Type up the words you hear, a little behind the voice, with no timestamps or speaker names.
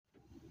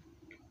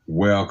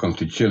Welcome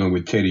to Chilling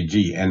with Teddy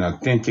G, an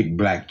authentic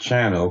black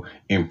channel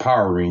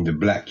empowering the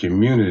black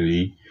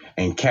community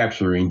and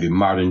capturing the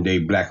modern day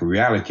black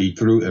reality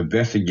through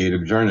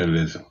investigative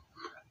journalism.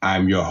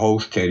 I'm your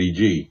host, Teddy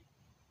G.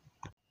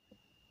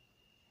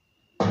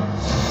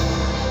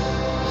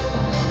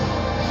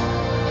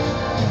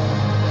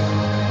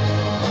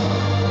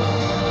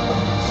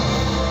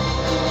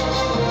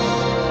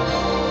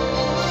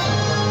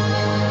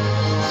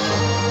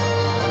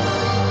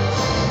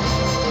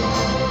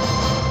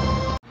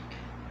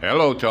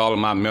 Hello to all of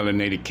my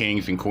melanated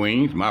kings and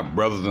queens, my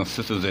brothers and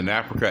sisters in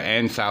Africa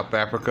and South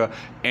Africa,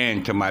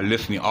 and to my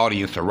listening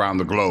audience around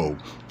the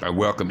globe. I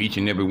welcome each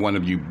and every one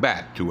of you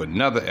back to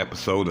another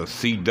episode of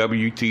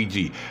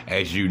CWTG.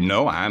 As you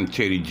know, I'm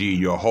Teddy G,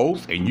 your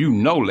host, and you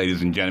know,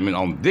 ladies and gentlemen,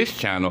 on this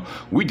channel,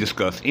 we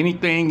discuss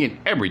anything and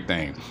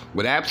everything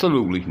with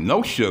absolutely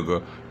no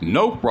sugar,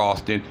 no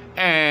frosting,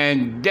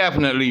 and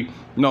definitely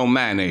no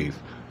mayonnaise.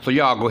 So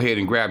y'all go ahead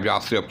and grab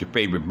yourself your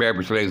favorite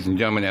beverage, ladies and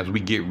gentlemen, as we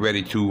get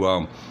ready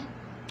to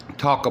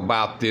talk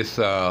about this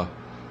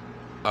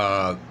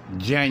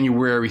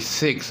January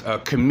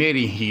 6th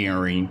committee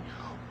hearing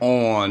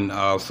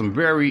on some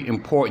very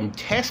important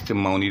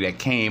testimony that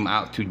came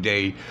out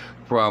today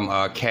from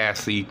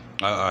Cassie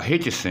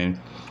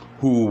Hutchinson,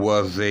 who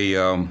was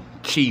a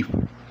chief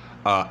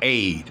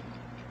aide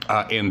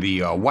in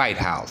the White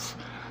House.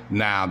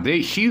 Now,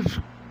 she's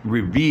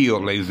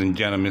revealed, ladies and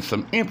gentlemen,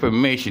 some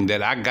information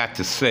that I got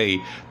to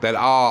say that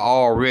are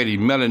already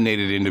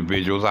melanated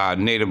individuals, our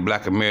Native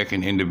Black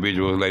American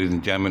individuals, ladies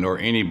and gentlemen, or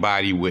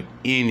anybody with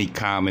any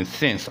common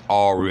sense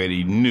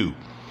already knew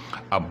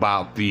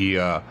about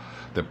the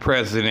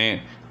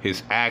president,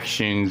 his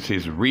actions,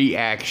 his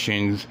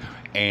reactions,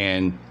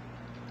 and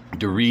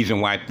the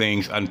reason why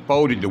things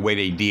unfolded the way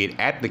they did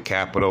at the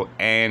Capitol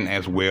and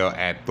as well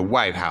at the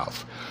White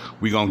House.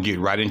 We're going to get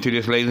right into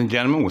this, ladies and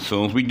gentlemen, as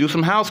soon as we do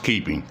some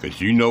housekeeping,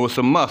 because you know it's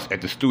a must at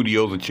the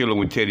studios of Chilling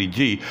with Teddy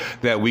G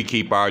that we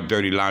keep our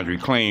dirty laundry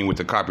clean with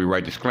the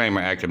Copyright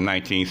Disclaimer Act of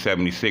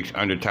 1976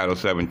 under Title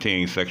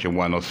 17, Section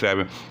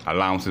 107.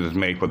 Allowances is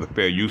made for the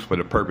fair use for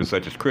the purpose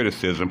such as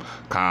criticism,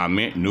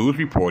 comment, news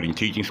reporting,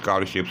 teaching,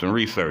 scholarships, and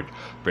research.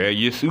 Fair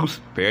use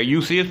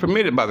is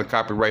permitted by the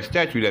copyright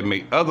statute that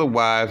may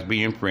otherwise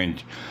be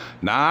infringed.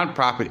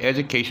 Non-profit,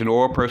 education,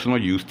 or personal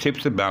use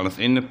tips the balance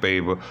in the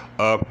favor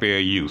of fair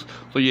use.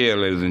 So yeah,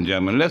 ladies and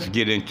gentlemen, let's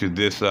get into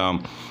this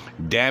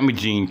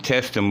damaging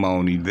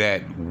testimony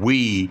that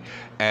we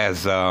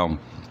as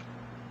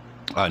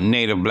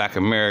Native Black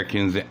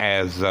Americans,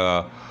 as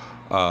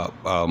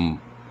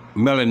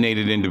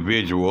melanated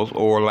individuals,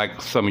 or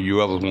like some of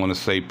you others want to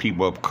say,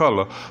 people of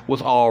color,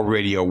 was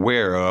already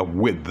aware of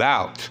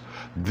without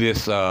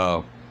this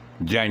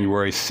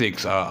January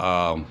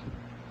 6th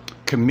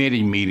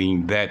committee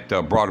meeting that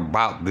brought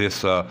about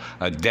this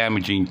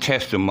damaging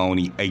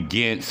testimony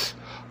against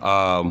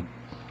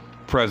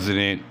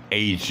President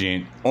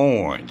Agent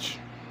Orange.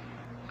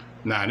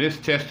 Now, this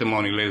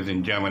testimony, ladies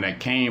and gentlemen, that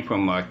came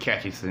from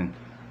Hutchinson.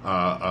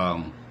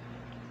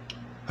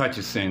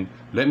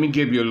 Let me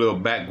give you a little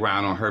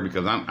background on her,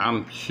 because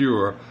I'm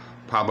sure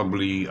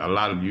probably a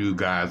lot of you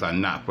guys are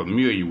not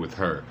familiar with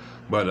her.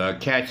 But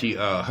Cassie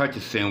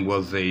Hutchinson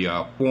was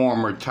a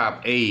former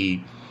top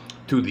aide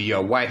to the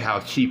White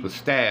House Chief of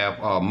Staff,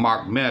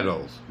 Mark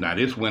Meadows. Now,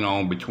 this went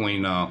on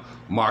between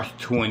March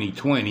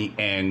 2020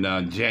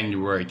 and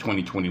January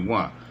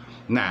 2021.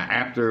 Now,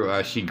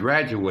 after she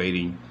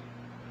graduated,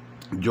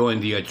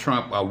 joined the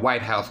Trump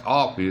White House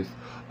Office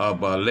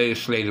of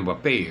Legislative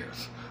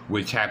Affairs,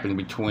 which happened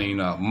between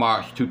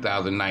March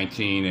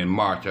 2019 and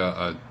March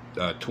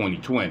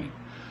 2020.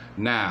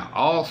 Now,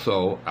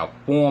 also a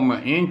former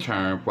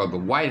intern for the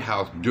White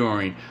House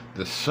during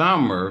the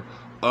summer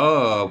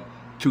of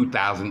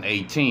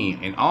 2018,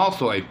 and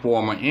also a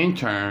former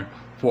intern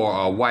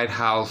for White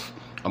House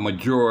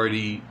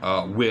Majority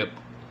Whip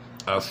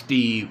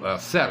Steve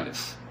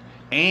Scalise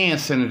and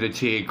Senator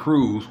Ted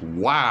Cruz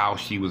while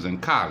she was in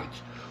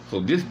college. So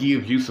this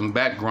gives you some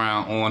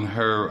background on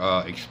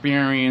her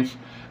experience,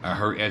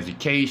 her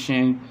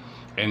education,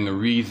 and the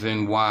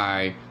reason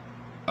why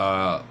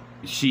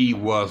she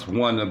was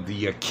one of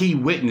the key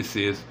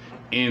witnesses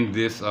in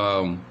this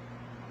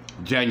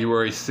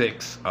January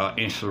 6th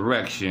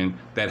insurrection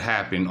that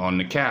happened on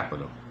the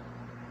Capitol.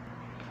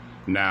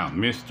 Now,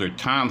 Mr.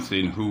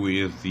 Thompson, who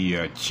is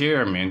the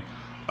chairman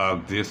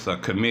of this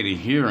committee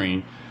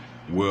hearing,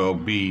 will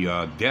be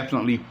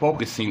definitely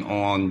focusing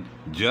on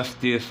just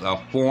this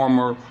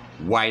former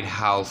White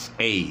House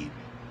aide,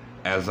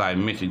 as I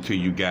mentioned to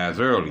you guys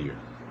earlier.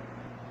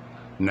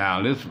 Now,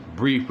 let's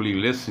briefly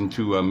listen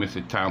to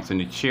Mr. Thompson,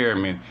 the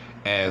chairman,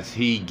 as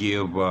he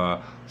give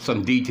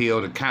some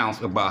detailed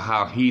accounts about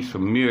how he's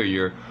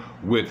familiar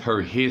with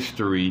her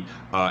history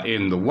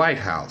in the White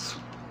House.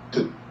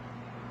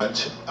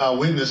 Our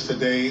witness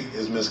today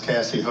is Ms.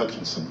 Cassie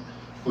Hutchinson,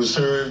 who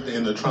served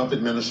in the Trump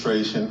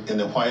administration in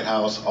the White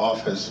House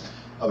Office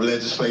of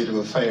Legislative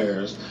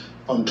Affairs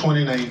from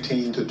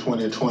 2019 to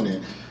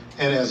 2020,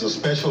 and as a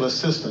special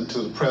assistant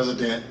to the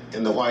President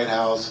in the White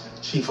House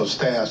Chief of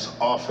Staff's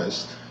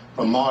office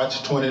from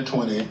March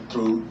 2020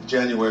 through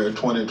January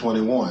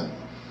 2021.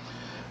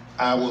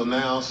 I will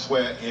now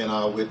swear in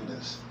our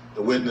witness.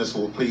 The witness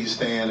will please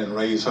stand and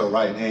raise her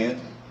right hand.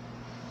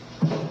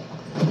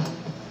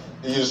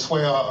 Do you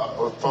swear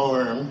or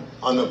affirm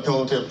under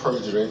penalty of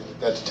perjury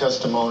that the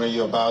testimony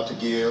you're about to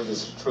give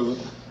is the truth,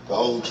 the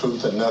whole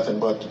truth, and nothing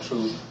but the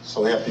truth,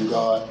 so help you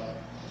God?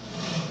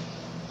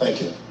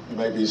 Thank you. You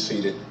may be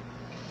seated.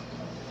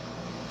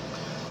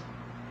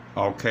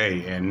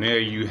 Okay, and there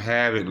you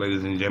have it,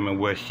 ladies and gentlemen,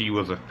 where she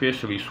was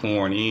officially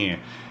sworn in.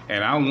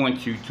 And I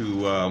want you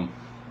to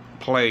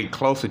pay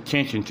close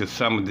attention to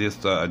some of this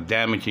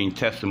damaging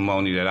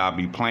testimony that I'll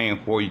be playing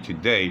for you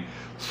today,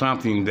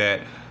 something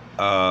that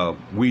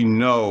we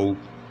know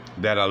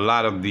that a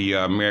lot of the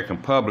American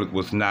public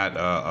was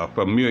not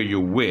familiar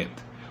with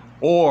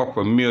or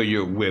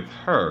familiar with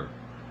her.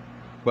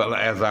 But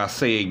as I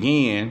say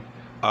again,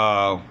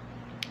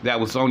 that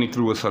was only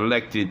through a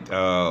selected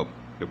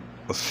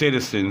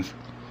citizens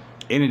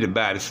in the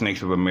Divided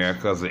Snakes of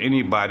America. So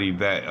anybody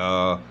that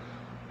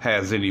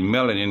has any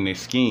melanin in their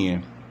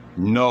skin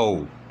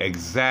know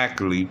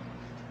exactly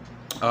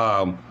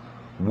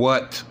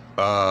what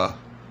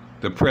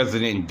the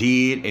president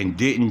did and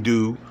didn't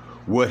do,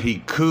 what he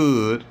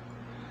could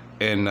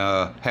and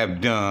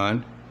have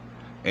done,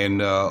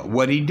 and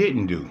what he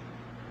didn't do.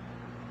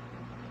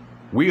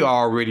 We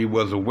already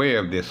was aware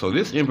of this. So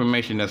this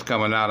information that's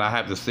coming out, I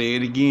have to say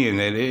it again,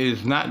 that it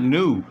is not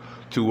new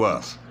to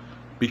us.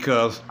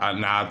 Because,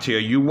 I'll tell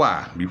you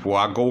why before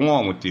I go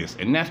on with this.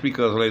 And that's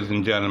because, ladies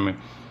and gentlemen,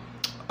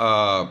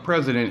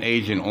 President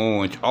Agent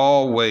Orange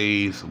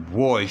always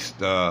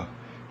voiced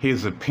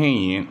his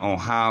opinion on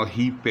how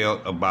he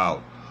felt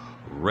about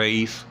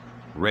race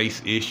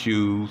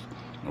issues,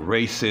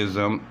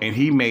 racism, and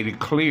he made it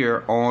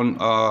clear on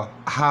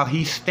how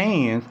he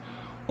stands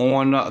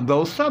on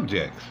those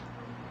subjects.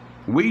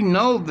 We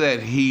know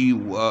that he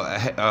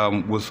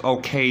was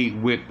okay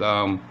with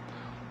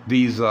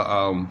these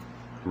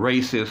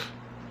racist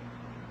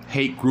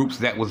hate groups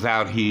that was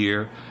out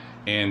here,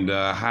 and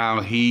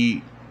how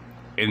he,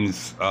 in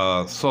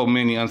so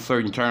many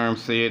uncertain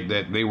terms, said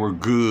that they were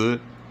good.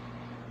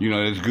 You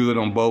know, it's good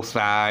on both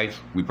sides.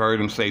 We've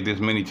heard him say this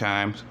many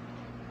times,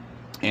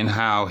 and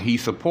how he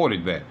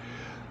supported that.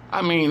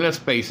 I mean, let's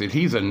face it,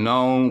 he's a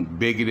known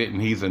bigoted and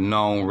he's a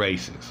known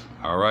racist,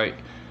 all right?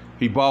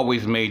 He's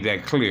always made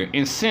that clear.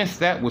 And since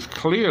that was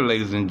clear,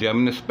 ladies and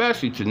gentlemen,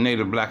 especially to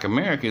Native Black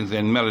Americans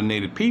and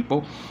melanated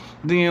people,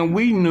 then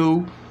we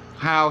knew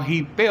how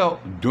he felt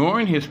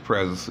during his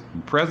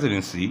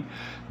presidency,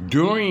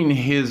 during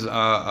his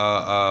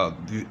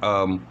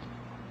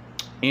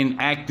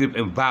inactive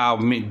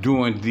involvement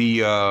during the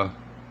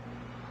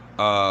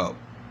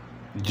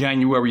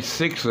January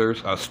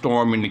 6ers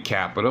storming the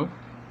Capitol,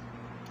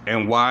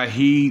 and why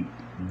he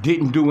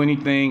didn't do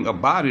anything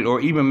about it or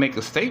even make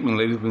a statement,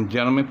 ladies and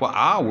gentlemen, for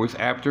hours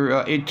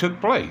after it took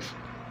place.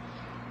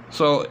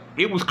 So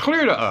it was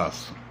clear to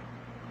us,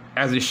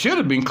 as it should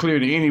have been clear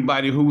to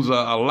anybody who's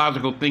a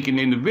logical thinking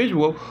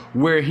individual,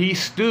 where he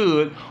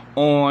stood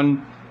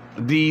on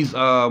these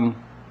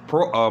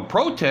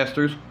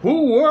protesters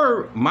who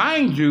were,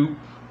 mind you,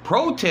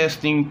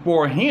 protesting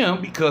for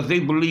him because they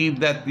believed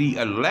that the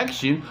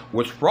election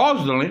was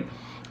fraudulent,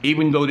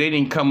 even though they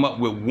didn't come up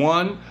with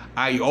one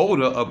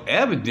iota of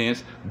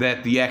evidence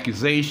that the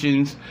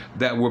accusations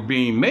that were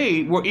being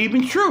made were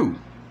even true.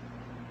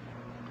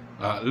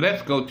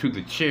 Let's go to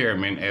the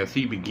chairman as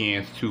he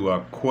begins to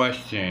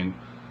question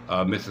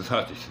Mrs.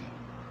 Hutchinson.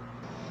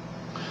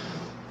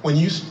 When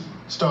you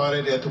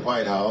started at the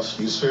White House,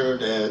 you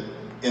served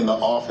in the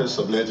Office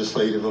of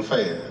Legislative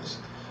Affairs.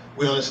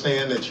 We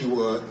understand that you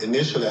were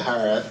initially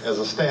hired as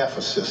a staff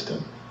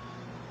assistant,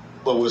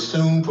 but were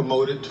soon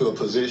promoted to a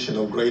position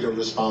of greater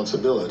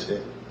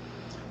responsibility.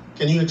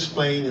 Can you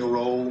explain your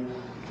role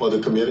for the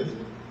committee?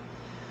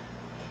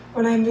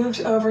 When I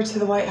moved over to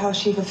the White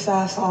House Chief of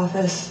Staff's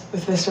office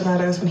with Mr.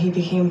 Meadows when he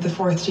became the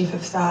 4th Chief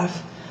of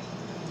Staff,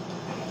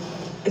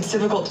 it's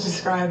difficult to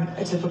describe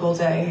a typical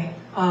day.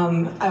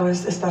 I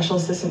was a special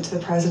assistant to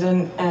the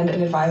President and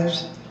an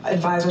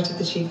advisor to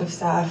the Chief of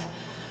Staff.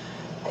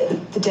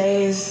 The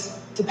days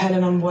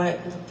depended on what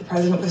the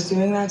President was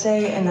doing that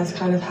day, and that's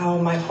kind of how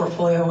my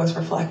portfolio was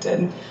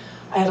reflected.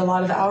 I had a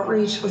lot of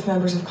outreach with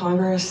members of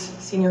Congress,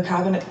 senior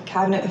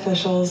cabinet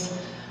officials.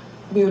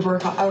 I would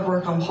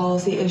work on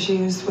policy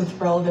issues with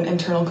relevant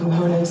internal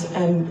components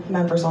and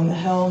members on the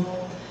Hill,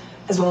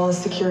 as well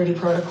as security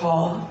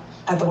protocol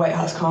at the White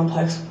House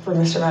complex for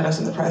Mr. Meadows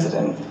and the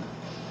President.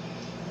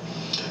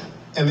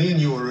 And then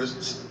you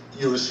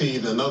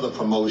received another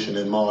promotion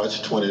in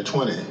March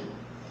 2020.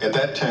 At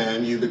that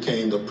time, you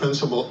became the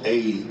principal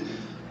aide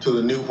to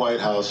the new White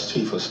House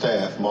Chief of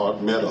Staff,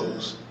 Mark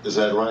Meadows. Is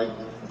that right?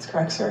 That's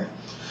correct, sir.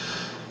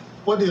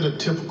 What did a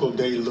typical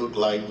day look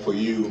like for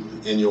you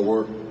in your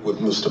work with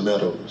Mr.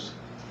 Meadows?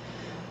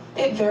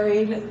 It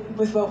varied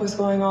with what was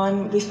going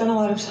on. We spent a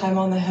lot of time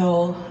on the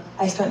Hill.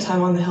 I spent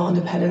time on the Hill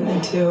independently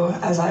too,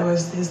 as I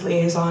was his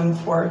liaison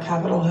for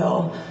Capitol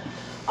Hill.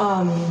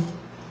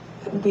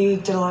 We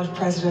did a lot of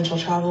presidential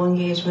travel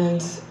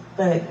engagements,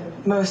 but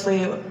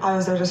Mostly, I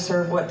was there to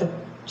serve what the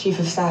Chief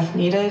of Staff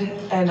needed,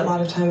 and a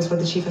lot of times what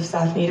the Chief of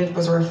Staff needed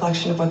was a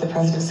reflection of what the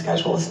President's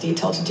schedule was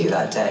detailed to do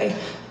that day.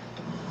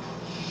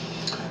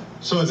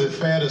 So is it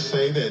fair to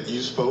say that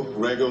you spoke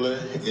regularly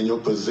in your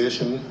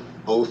position,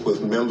 both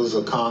with members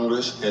of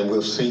Congress and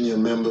with senior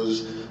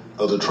members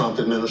of the Trump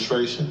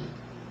administration?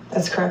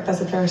 That's correct.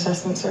 That's a fair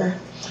assessment, sir.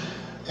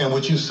 And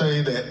would you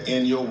say that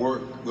in your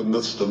work with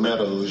Mr.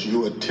 Meadows,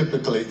 you are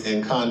typically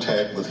in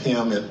contact with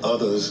him and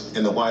others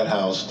in the White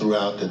House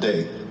throughout the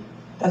day?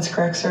 That's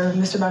correct, sir.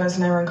 Mr. Meadows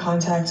and I were in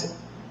contact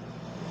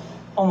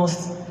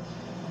almost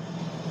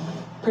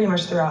pretty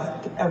much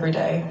throughout every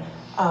day,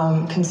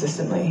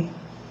 consistently.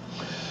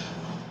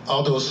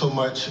 Although so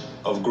much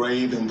of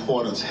grave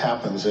importance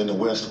happens in the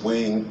West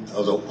Wing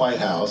of the White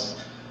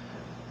House,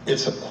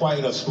 it's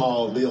quite a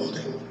small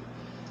building.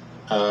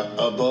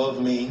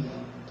 Above me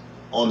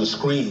on the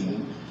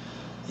screen,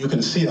 you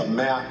can see a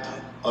map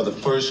of the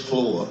first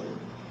floor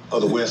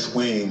of the West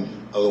Wing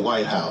of the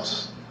White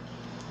House.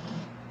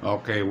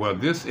 Okay, well,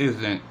 this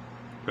isn't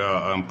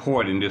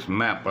important, this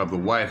map of the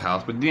White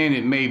House, but then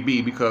it may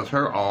be because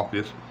her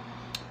office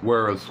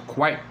was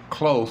quite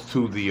close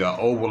to the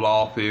Oval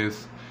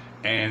Office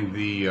and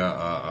the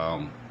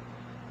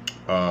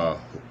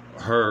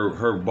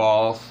her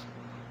boss,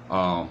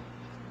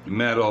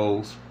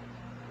 Meadows,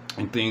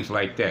 and things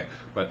like that.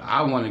 But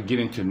I want to get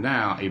into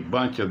now a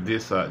bunch of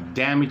this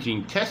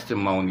damaging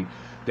testimony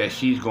that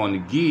she's going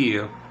to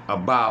give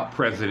about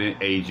President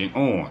Agent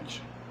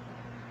Orange.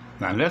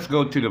 Now let's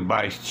go to the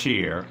Vice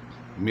Chair,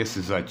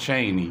 Mrs.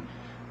 Cheney,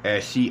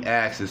 as she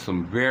asks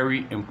some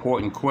very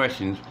important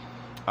questions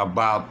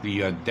about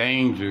the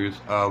dangers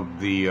of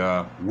the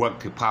what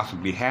could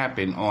possibly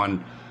happen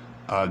on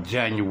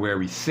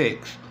January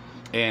 6th,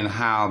 and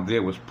how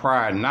there was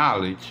prior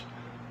knowledge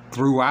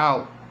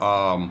throughout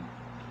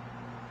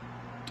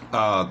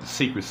the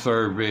Secret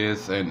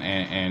Service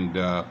and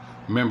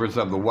members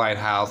of the White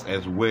House,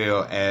 as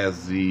well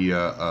as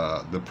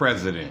the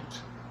President.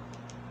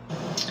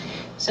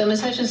 So,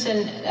 Ms.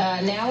 Hutchinson,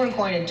 now we're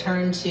going to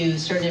turn to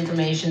certain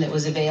information that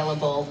was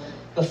available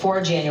before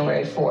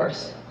January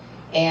 4th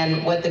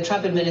and what the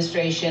Trump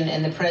administration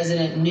and the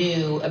President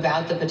knew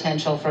about the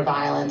potential for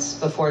violence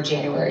before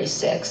January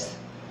 6th.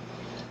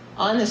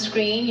 On the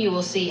screen, you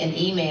will see an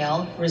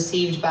email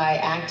received by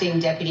Acting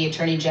Deputy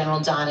Attorney General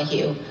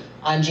Donahue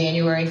on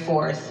January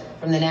 4th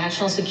from the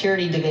National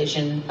Security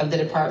Division of the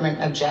Department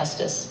of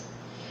Justice.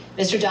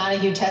 Mr.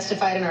 Donahue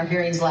testified in our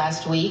hearings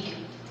last week.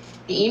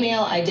 The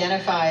email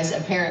identifies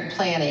apparent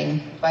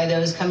planning by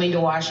those coming to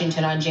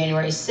Washington on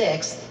January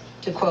 6th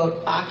to,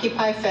 quote,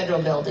 occupy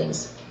federal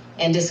buildings,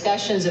 and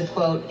discussions of,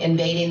 quote,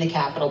 invading the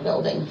Capitol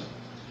building.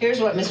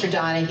 Here's what Mr.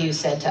 Donahue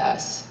said to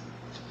us.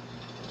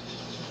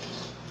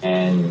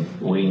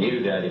 And we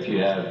knew that if you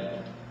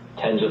have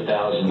tens of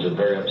thousands of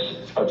very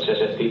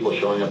upset people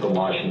showing up in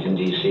Washington,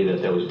 D.C.,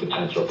 that there was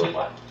potential for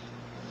violence.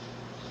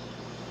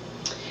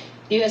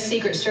 The U.S.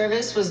 Secret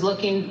Service was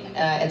looking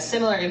at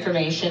similar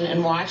information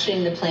and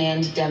watching the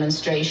planned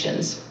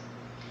demonstrations.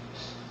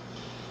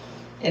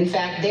 In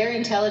fact, their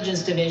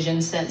intelligence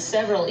division sent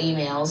several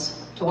emails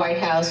to White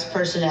House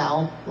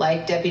personnel,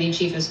 like Deputy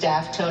Chief of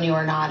Staff Tony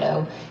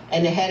Ornato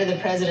and the head of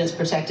the President's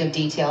Protective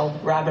Detail,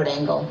 Robert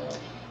Engel,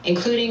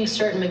 including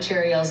certain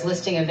materials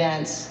listing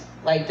events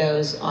like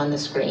those on the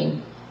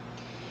screen.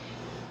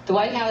 The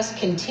White House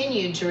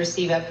continued to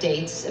receive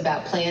updates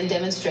about planned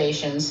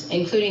demonstrations,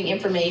 including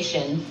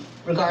information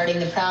regarding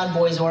the Proud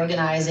Boys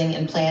organizing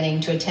and planning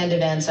to attend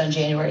events on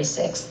January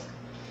 6th.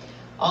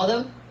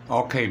 Although...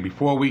 Okay,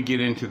 before we get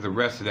into the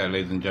rest of that,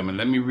 ladies and gentlemen,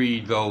 let me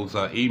read those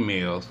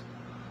emails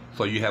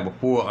so you have a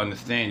full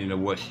understanding of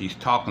what she's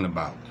talking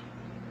about.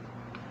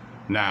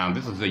 Now,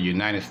 this is the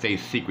United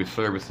States Secret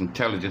Service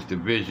Intelligence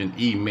Division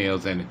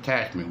emails and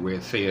attachment where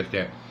it says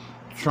that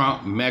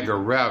Trump mega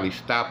rally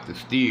Stop the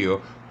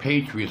Steal.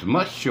 Patriots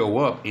must show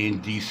up in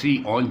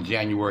D.C. on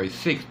January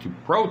 6th to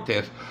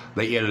protest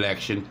the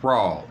election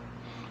fraud.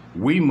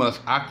 We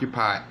must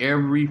occupy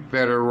every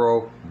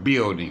federal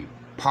building,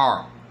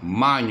 park,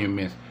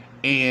 monuments,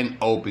 and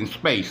open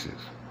spaces.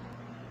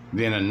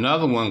 Then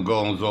another one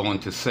goes on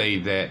to say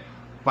that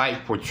fight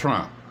for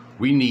Trump.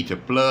 We need to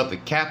flood the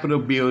Capitol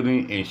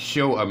building and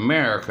show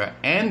America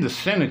and the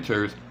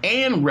senators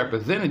and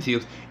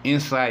representatives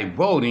inside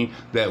voting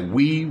that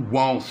we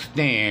won't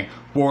stand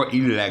for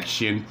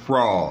election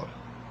fraud.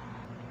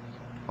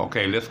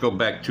 Okay, let's go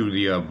back to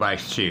the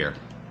Vice Chair.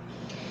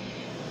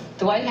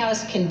 The White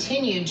House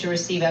continued to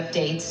receive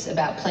updates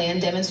about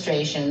planned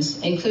demonstrations,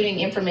 including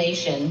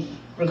information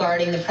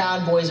regarding the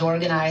Proud Boys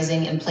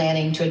organizing and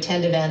planning to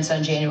attend events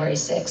on January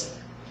 6th.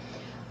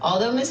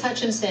 Although Ms.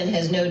 Hutchinson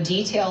has no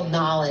detailed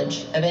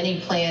knowledge of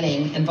any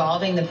planning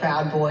involving the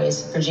Proud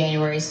Boys for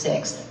January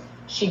 6th,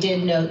 she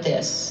did note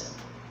this.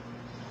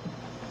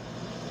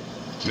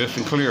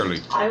 Listen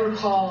clearly. I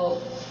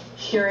recall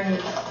hearing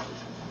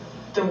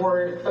the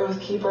word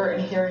Oath Keeper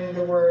and hearing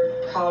the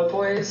word Proud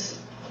Boys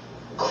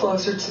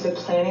closer to the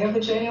planning of the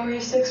January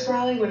 6th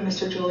rally when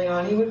Mr.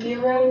 Giuliani would be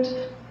around.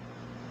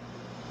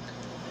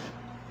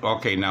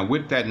 Okay, now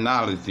with that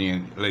knowledge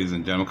then, ladies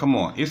and gentlemen, come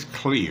on, it's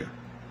clear,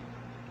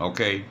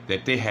 okay,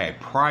 that they had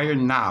prior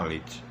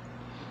knowledge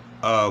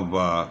of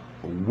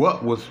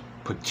what was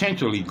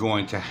potentially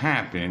going to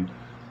happen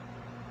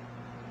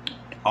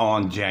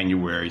on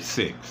January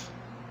 6th.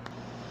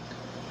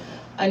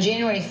 On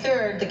January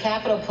 3rd, the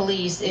Capitol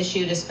Police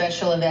issued a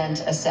special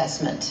event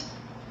assessment.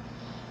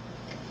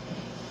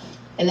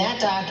 In that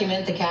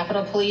document, the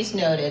Capitol Police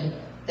noted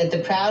that the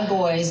Proud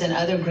Boys and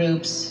other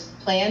groups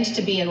planned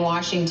to be in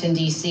Washington,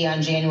 D.C.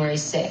 on January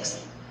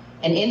 6th,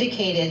 and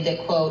indicated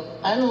that, quote,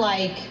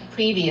 unlike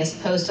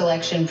previous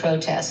post-election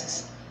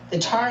protests, the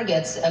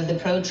targets of the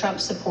pro-Trump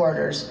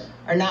supporters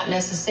are not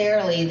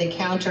necessarily the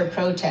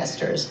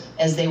counter-protesters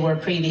as they were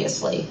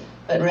previously,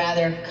 but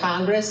rather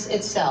Congress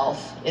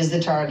itself is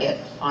the target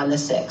on the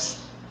 6th.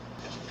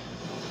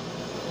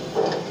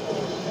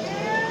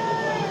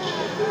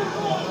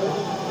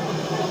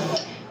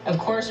 Of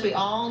course, we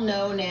all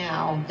know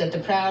now that the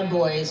Proud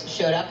Boys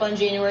showed up on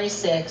January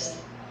 6th,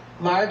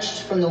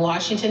 marched from the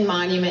Washington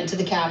Monument to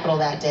the Capitol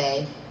that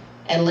day,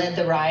 and led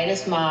the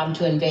riotous mob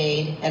to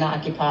invade and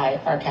occupy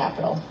our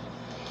Capitol.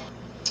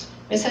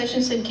 Ms.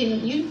 Hutchinson,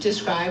 can you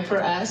describe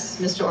for us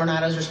Mr.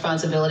 Ornato's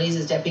responsibilities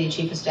as Deputy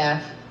Chief of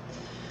Staff?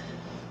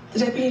 The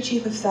Deputy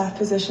Chief of Staff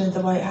position at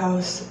the White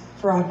House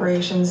for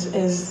operations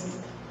is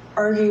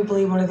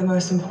arguably one of the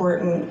most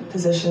important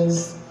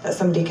positions that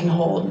somebody can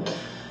hold.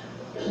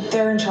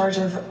 They're in charge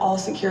of all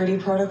security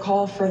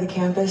protocol for the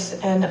campus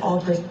and all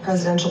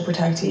presidential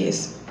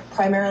protectees,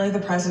 primarily the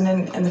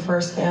president and the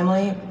First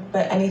Family,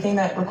 but anything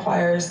that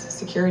requires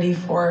security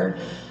for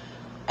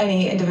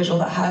any individual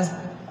that has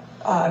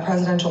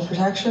presidential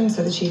protection,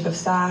 so the Chief of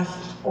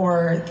Staff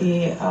or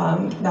the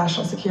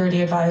National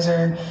Security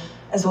Advisor,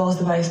 as well as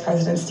the Vice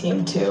President's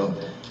team too.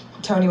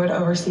 Tony would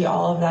oversee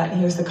all of that, and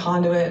he was the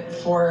conduit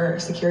for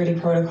security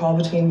protocol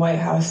between White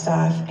House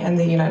staff and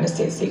the United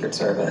States Secret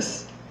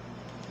Service.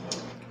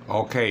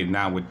 Okay,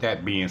 now with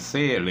that being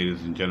said,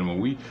 ladies and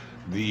gentlemen,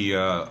 the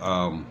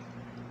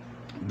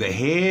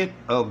head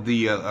of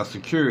the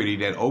security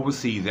that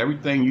oversees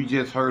everything you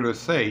just heard us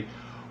say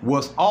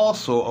was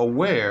also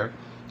aware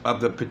of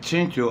the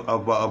potential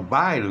of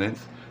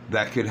violence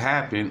that could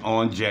happen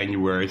on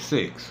January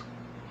 6th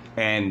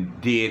and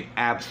did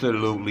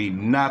absolutely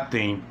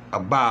nothing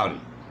about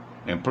it.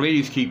 And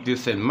please keep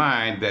this in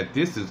mind that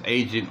this is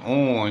Agent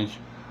Orange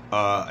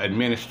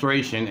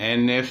administration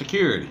and their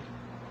security.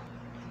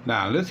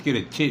 Now, let's get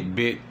a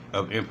tidbit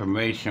of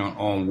information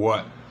on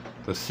what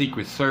the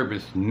Secret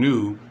Service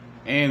knew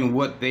and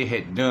what they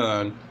had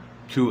done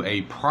to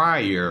a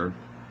prior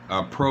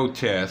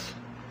protest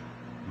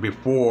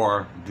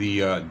before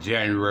the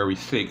January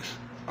 6th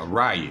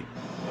riot.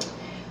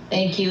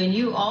 Thank you. And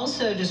you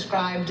also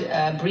described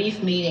a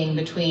brief meeting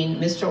between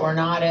Mr.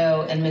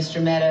 Ornato and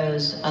Mr.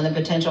 Meadows on the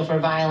potential for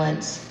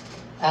violence.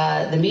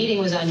 The meeting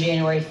was on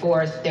January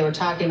 4th. They were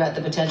talking about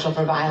the potential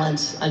for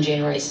violence on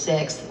January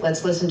 6th.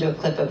 Let's listen to a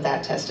clip of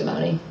that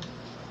testimony.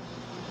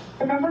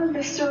 Remember,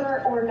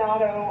 Mr.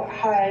 Ornato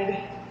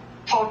had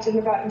talked to him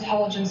about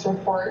intelligence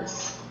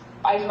reports.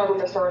 I remember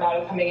Mr.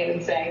 Ornato coming in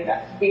and saying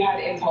that we had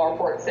intel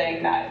reports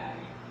saying that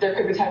there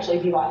could potentially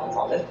be violence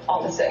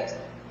on the 6th.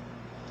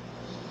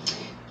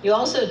 You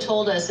also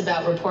told us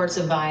about reports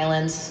of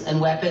violence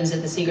and weapons that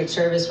the Secret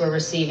Service were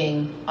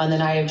receiving on the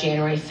night of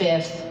January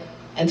 5th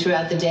and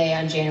throughout the day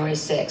on January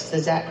 6th.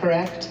 Is that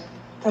correct?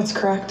 That's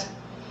correct.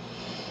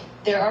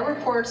 There are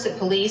reports that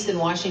police in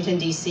Washington,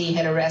 D.C.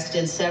 had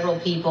arrested several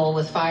people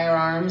with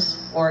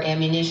firearms or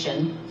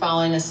ammunition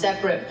following a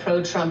separate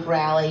pro-Trump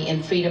rally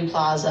in Freedom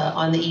Plaza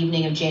on the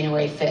evening of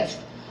January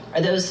 5th.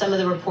 Are those some of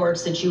the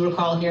reports that you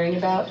recall hearing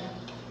about?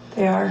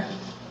 They are.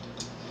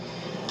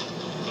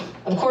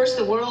 Of course,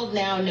 the world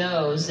now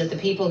knows that the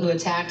people who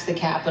attacked the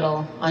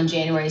Capitol on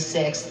January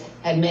 6th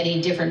had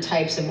many different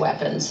types of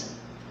weapons.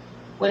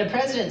 When a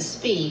president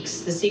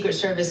speaks, the Secret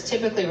Service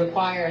typically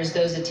requires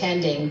those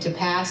attending to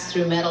pass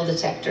through metal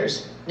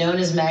detectors, known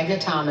as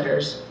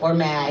magnetometers, or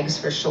MAGs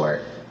for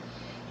short.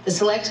 The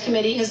Select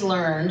Committee has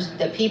learned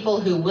that people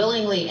who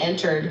willingly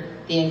entered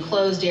the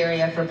enclosed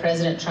area for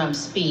President Trump's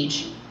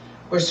speech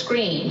were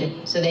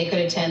screened so they could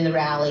attend the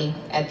rally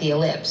at the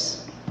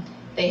Ellipse.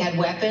 They had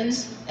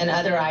weapons and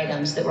other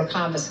items that were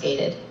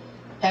confiscated: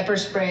 pepper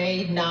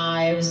spray,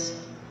 knives,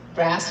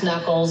 brass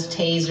knuckles,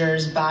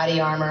 tasers, body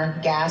armor,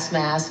 gas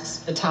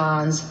masks,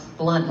 batons,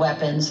 blunt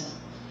weapons.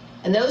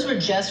 And those were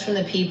just from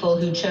the people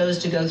who chose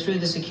to go through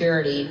the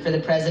security for the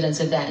president's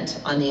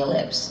event on the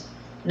Ellipse,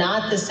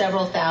 not the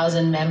several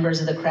thousand members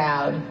of the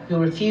crowd who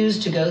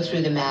refused to go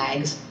through the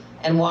MAGs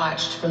and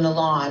watched from the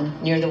lawn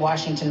near the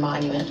Washington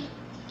Monument.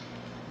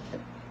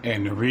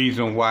 And the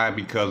reason why,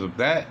 because of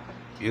that,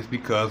 is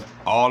because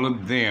all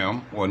of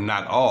them, or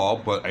not all,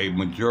 but a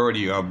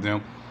majority of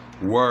them,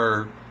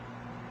 were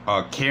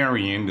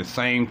carrying the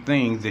same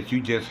things that you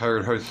just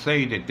heard her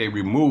say that they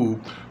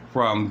removed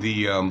from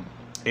the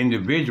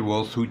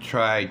individuals who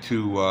tried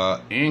to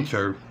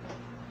enter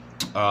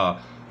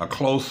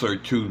closer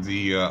to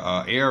the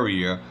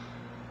area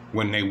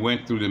when they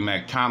went through the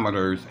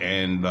magnetometers,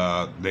 and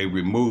they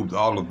removed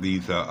all of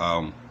these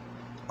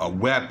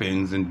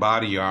weapons and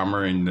body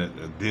armor and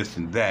this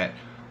and that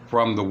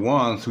from the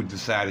ones who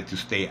decided to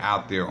stay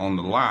out there on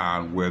the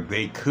line where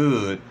they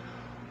could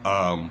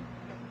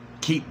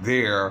keep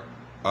their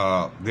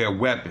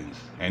weapons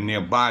and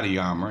their body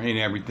armor and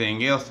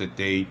everything else that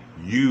they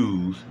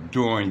used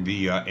during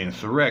the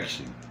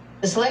insurrection.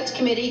 The Select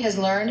Committee has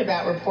learned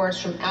about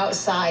reports from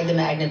outside the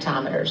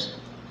magnetometers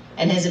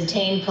and has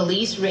obtained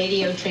police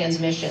radio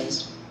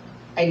transmissions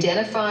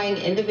identifying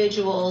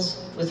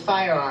individuals with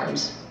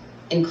firearms,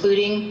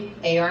 including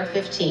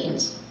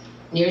AR-15s,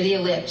 near the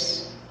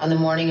ellipse on the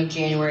morning of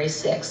January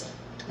 6th.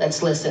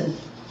 Let's listen.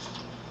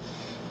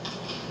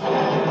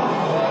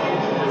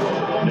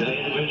 There's an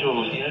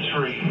individual in a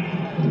tree,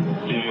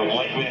 a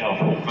white male,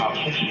 about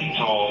 6 feet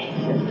tall,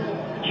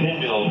 thin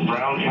build,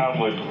 brown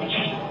cowboy boots.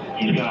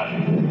 He's got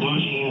blue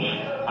jeans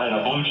and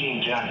a blue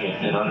jean jacket,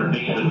 and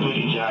underneath the blue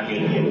jean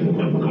jacket,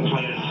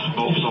 completed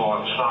both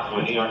stock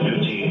with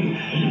AR-15.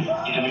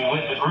 He's going to be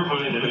with a group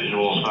of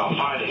individuals, about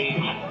 5 to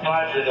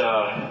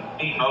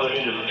 8 other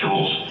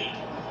individuals.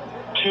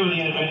 2 of the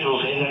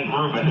individuals in that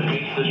group at the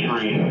base of the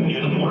tree,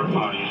 near the porta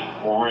potties,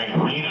 were wearing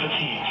green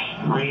fatigues,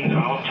 green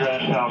olive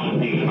dress style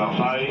fatigues, about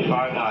 5'8",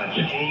 5'9",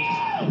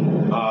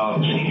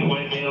 skinny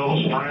white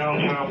males, brown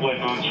cowboy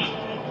boots.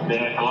 They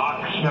had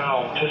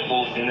Glock-style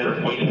pistols in their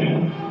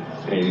waistband.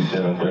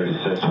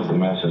 8736 with the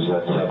message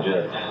that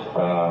subject,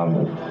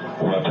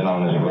 weapon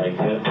on his right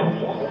hip.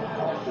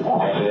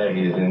 After that,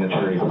 he is in the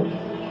tree.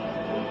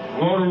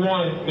 Order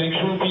 1, make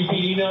sure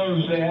PPD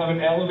knows they have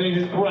an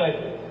elevated threat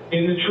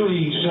in the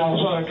trees south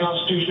side of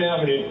Constitution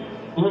Avenue.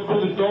 Look for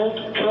the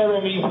Don't Tread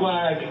on Me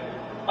flag,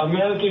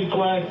 American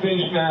flag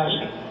face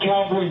mask,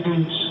 cowboy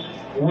boots,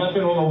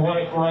 weapon on the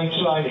right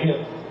side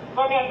hip.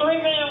 Okay,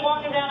 3 men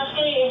walking down the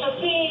street. It's a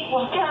P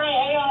was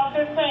carrying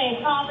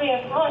AR-15. Copy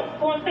at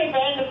 14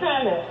 for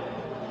Independence.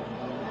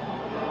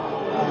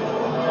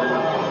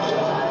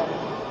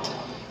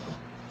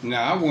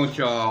 Now, I want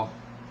y'all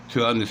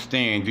to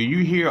understand, do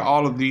you hear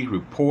all of these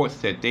reports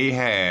that they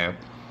have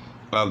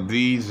of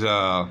these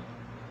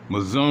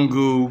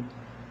Mzungu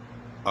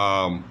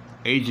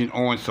Agent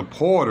Orange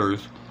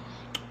supporters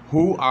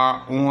who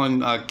are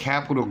on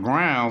Capitol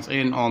grounds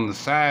and on the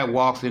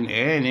sidewalks and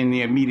in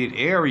the immediate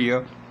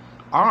area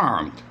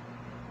armed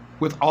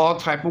with all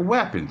type of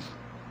weapons?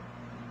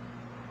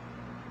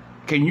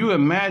 Can you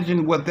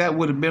imagine what that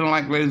would have been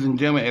like, ladies and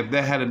gentlemen, if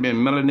that had been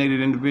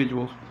melanated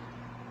individuals?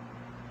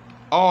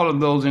 All of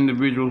those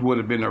individuals would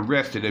have been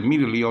arrested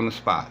immediately on the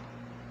spot.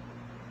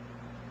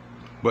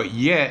 But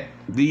yet,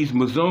 these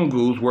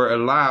Mzungus were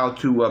allowed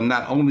to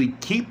not only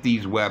keep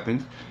these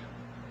weapons,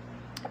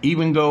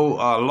 even though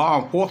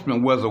law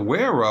enforcement was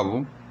aware of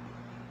them,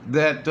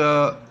 that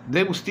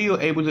they were still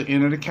able to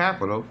enter the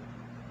Capitol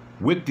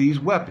with these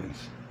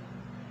weapons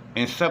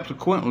and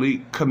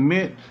subsequently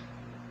commit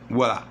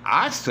what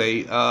I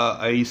say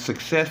a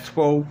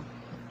successful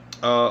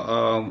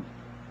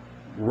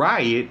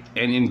riot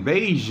and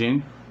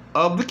invasion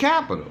of the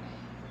Capitol.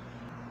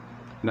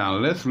 Now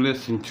let's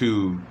listen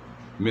to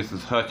Mrs.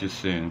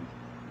 Hutchinson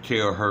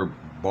tell her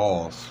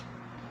boss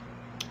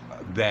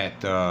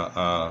that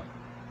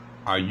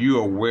are you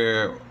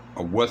aware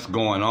of what's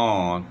going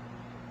on,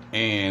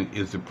 and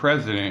is the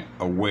president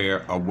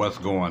aware of what's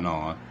going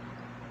on?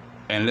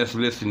 And let's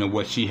listen to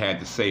what she had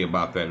to say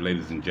about that,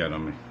 ladies and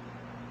gentlemen.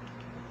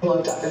 He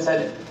looked up and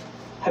said,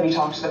 "Have you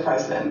talked to the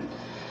president?"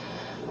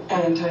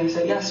 And Tony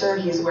said, "Yes, sir,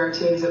 he's aware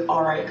too." He said,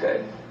 "All right,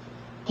 good."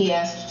 He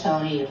asked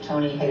Tony if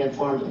Tony had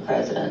informed the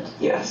president.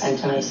 Yes. And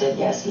Tony said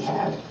yes, he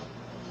had.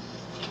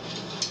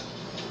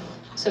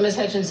 So, Ms.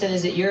 Hutchinson,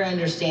 is it your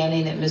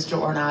understanding that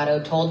Mr.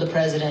 Ornato told the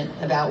president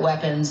about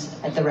weapons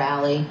at the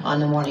rally on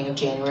the morning of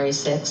January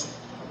 6th?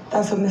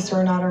 That's what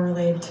Mr. Ornato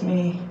relayed to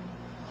me.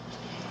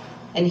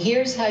 And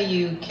here's how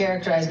you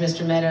characterize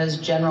Mr. Meadows'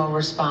 general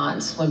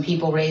response when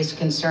people raised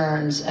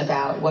concerns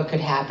about what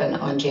could happen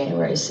on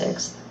January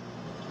 6th.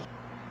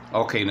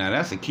 Okay, now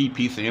that's a key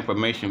piece of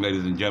information,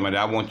 ladies and gentlemen,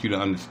 that I want you to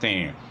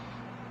understand.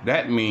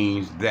 That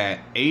means that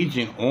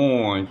Agent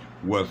Orange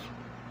was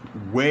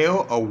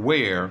well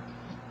aware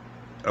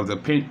of the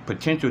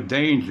potential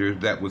dangers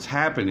that was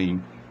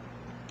happening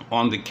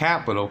on the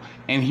Capitol,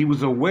 and he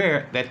was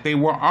aware that they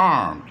were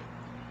armed.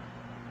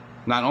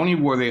 Not only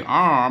were they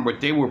armed,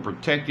 but they were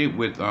protected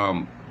with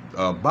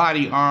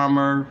body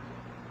armor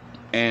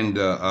and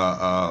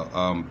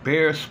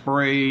bear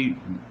spray,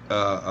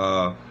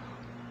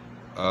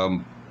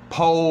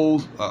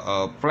 poles,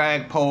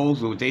 flag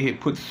poles that they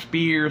had put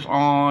spears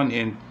on,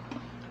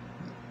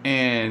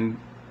 and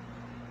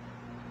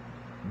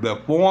the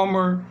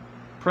former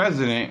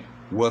president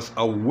was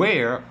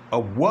aware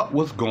of what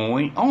was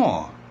going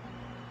on.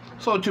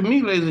 So to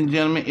me, ladies and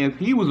gentlemen, if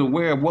he was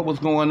aware of what was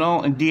going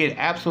on and did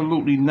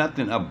absolutely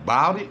nothing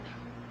about it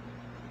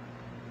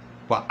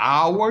for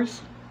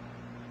hours,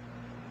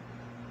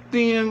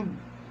 then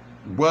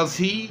was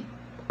he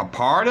a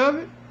part of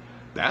it?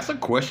 That's a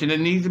question that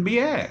needs to be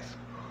asked.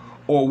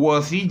 Or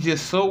was he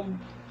just so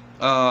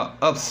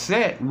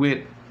upset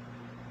with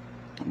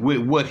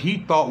what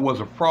he thought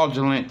was a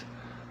fraudulent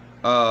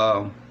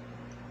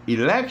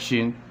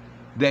election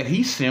that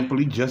he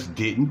simply just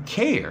didn't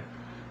care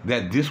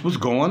that this was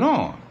going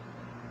on.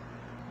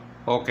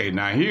 Okay,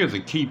 now here's a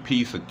key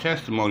piece of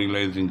testimony,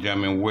 ladies and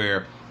gentlemen,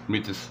 where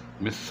Mrs.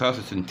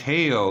 Hutchinson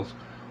tells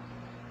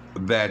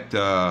that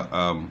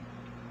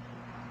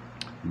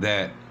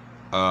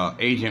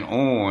Agent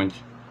Orange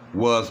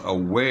was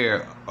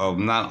aware of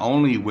not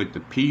only with the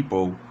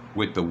people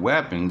with the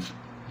weapons,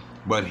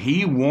 but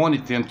he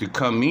wanted them to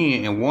come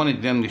in and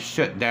wanted them to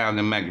shut down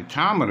the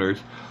magnetometers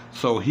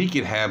so he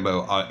could have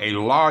a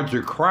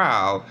larger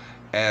crowd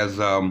as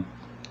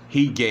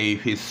he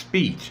gave his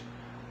speech.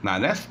 Now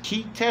that's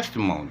key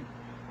testimony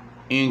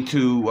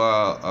into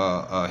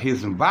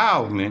his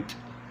involvement,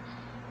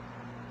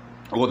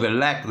 or the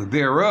lack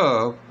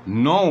thereof,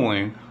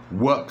 knowing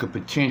what could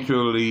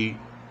potentially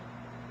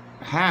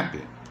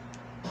happen.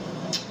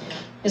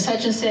 Ms.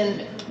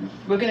 Hutchinson,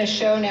 we're going to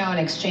show now an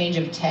exchange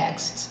of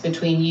texts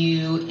between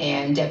you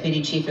and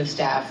Deputy Chief of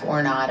Staff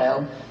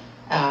Ornato.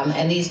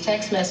 And these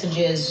text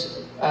messages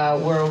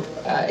were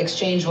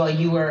exchanged while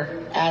you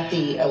were at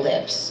the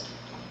Ellipse.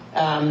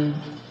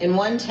 In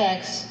one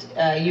text,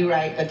 you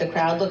write, "But the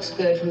crowd looks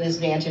good from this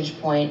vantage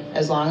point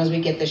as long as we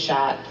get the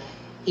shot.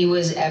 He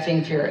was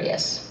effing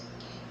furious."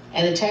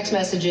 And the text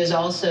messages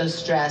also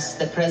stress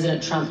that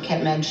President Trump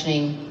kept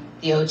mentioning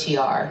the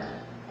OTR,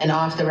 an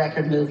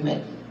off-the-record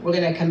movement. We're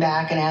going to come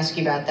back and ask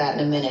you about that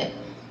in a minute.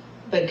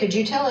 But could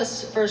you tell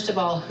us, first of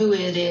all, who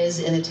it is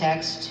in the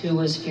text who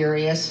was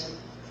furious?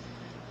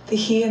 The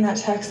he in that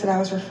text that I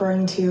was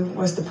referring to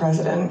was the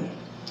president.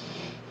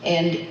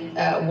 And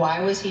why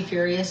was he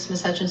furious,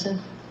 Ms.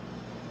 Hutchinson?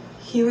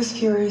 He was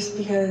furious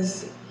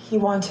because he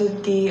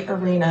wanted the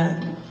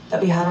arena that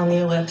we had on the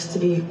Ellipse to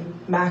be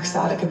maxed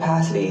out at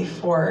capacity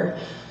for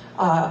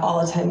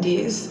all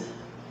attendees.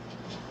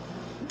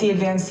 The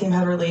advance team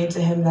had relayed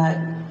to him that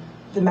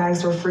the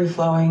mags were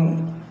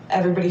free-flowing.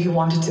 Everybody who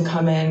wanted to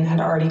come in had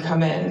already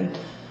come in,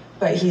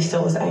 but he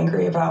still was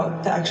angry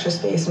about the extra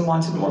space and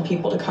wanted more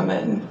people to come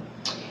in.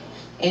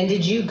 And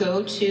did you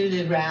go to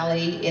the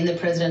rally in the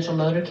presidential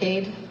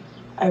motorcade?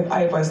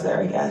 I was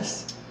there,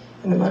 yes,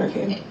 in the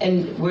motorcade.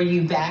 And were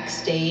you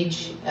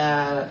backstage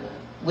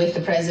with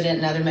the president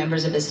and other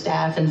members of his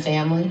staff and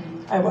family?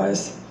 I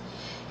was.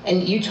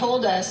 And you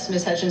told us,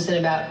 Ms. Hutchinson,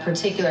 about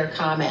particular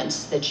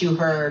comments that you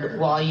heard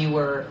while you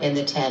were in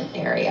the tent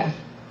area.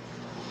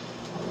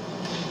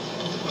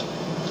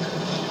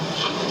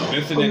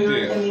 When we were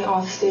in the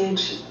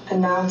offstage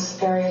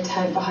announce area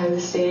tent behind the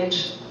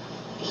stage,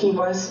 he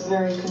was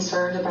very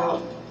concerned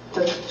about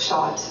the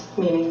shot,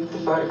 meaning the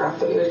photograph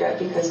that we would get,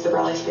 because the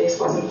rally space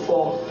wasn't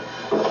full.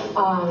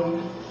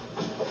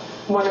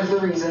 One of the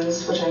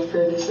reasons, which I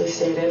previously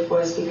stated,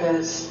 was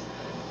because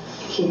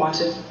he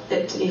wanted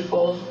it to be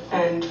full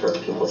and for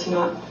people to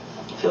not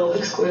feel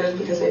excluded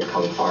because they'd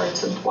come far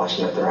to watch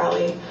him at the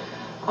rally.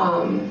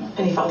 And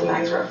he felt the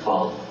mags were at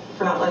fault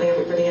for not letting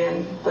everybody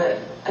in. But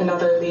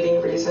another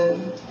leading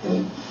reason,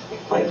 and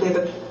likely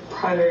the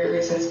primary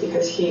reason, is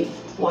because he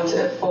wanted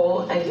it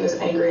full and he was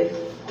angry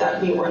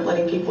that we weren't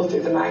letting people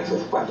through the mags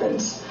with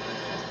weapons,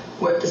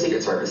 what the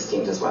Secret Service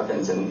deemed as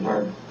weapons and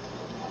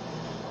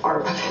our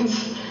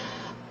weapons.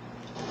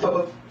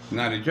 But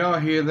now, did y'all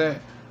hear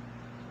that?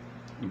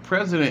 The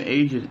President,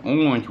 Agent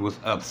Orange, was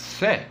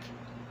upset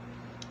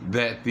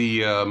that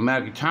the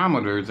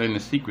magnetometers and the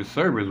Secret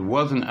Service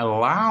wasn't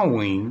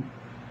allowing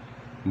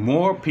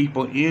more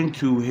people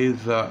into his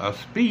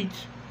speech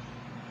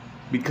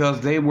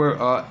because they were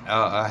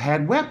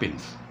had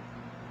weapons.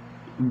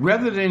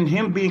 Rather than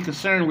him being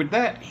concerned with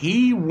that,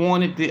 he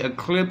wanted the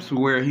eclipse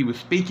where he was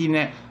speaking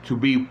at to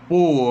be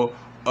full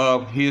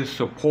of his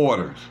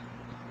supporters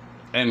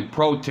and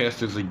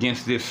protesters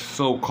against this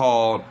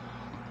so-called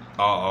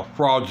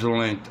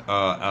fraudulent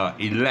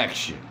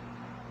election.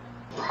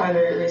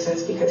 Primary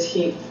reasons because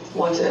he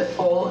wanted it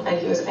full and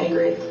he was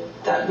angry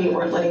that we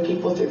weren't letting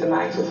people through the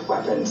mags with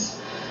weapons,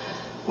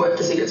 what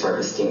the Secret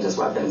Service deemed as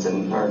weapons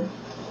and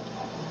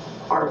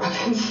our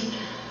weapons.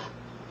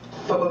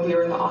 But when we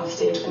were in the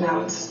offstage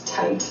announce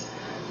tent,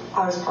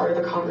 I was part of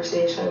a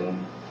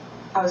conversation.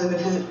 I was in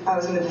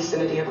the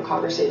vicinity of a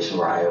conversation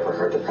where I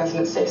overheard the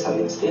president say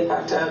something to the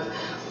effect of,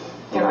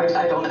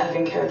 I don't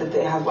effing care that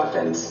they have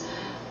weapons.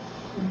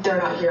 They're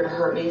not here to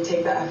hurt me.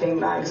 Take the effing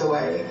mags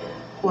away.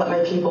 Let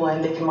my people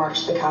in. They can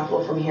march to the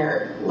Capitol from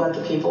here. Let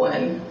the people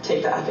in.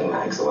 Take the effing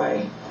mags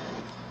away.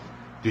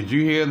 Did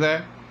you hear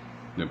that?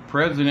 The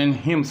president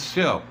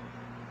himself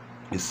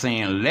is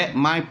saying, let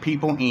my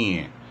people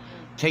in.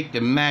 Take the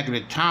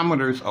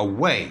magnetometers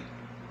away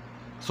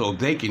so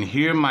they can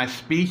hear my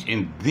speech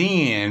and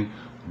then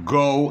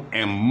go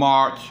and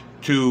march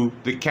to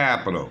the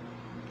Capitol.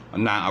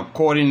 Now,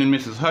 according to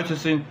Mrs.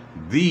 Hutchinson,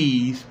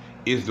 these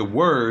is the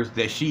words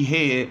that she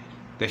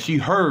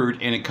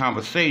heard in a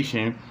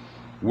conversation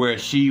where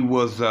she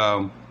was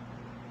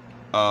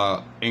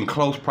in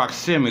close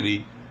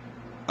proximity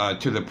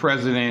to the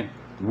president,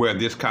 where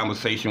this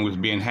conversation was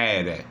being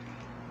had at.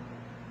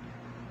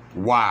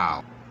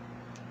 Wow.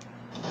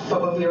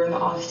 But when we were in the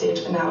offstage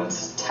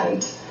announce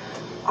tent,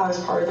 I was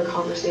part of a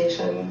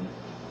conversation.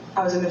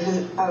 I was in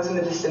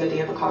the vicinity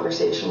of a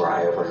conversation where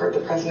I overheard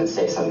the president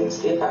say something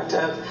to the effect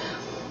of,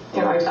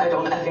 you know, I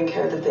don't effing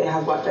care that they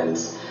have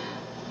weapons.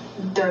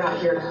 They're not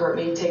here to hurt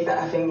me. Take the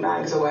effing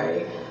mags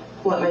away.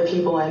 Let my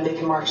people in. They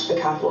can march to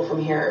the Capitol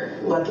from here.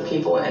 Let the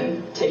people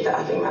in. Take the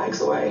effing mags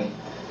away.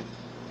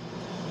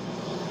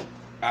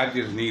 I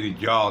just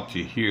needed y'all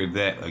to hear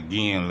that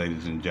again,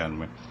 ladies and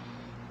gentlemen.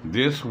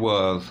 This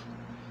was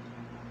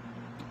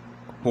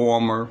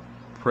former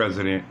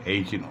President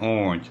Agent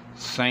Orange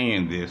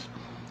saying this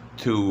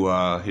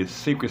to his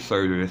Secret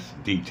Service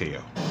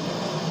detail.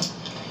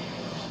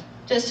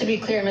 Just to be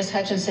clear, Ms.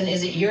 Hutchinson,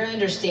 is it your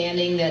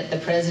understanding that the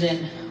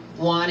president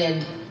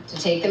wanted to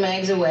take the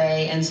mags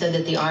away and said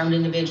that the armed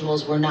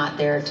individuals were not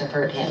there to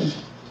hurt him?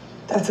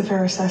 That's a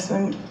fair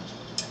assessment.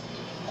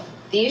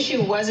 The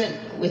issue wasn't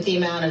with the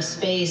amount of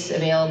space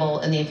available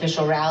in the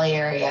official rally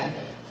area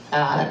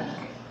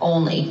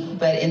only,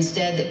 but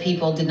instead that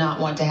people did not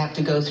want to have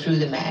to go through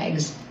the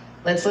mags.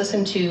 Let's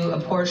listen to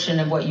a portion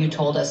of what you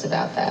told us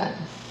about that.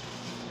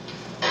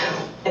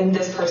 In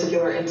this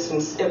particular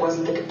instance, it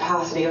wasn't the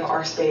capacity of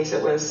our space,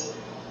 it was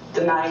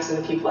the mags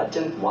and the people that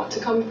didn't want to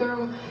come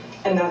through.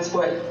 And that's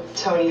what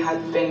Tony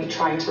had been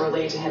trying to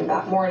relay to him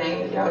that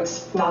morning. You know,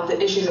 it's not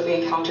the issues that we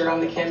encountered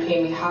on the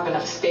campaign. We have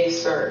enough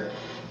space, or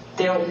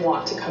they don't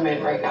want to come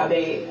in right now.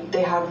 They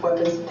have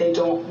weapons that they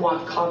don't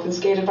want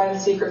confiscated by the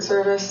Secret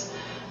Service,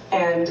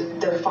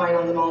 and they're fine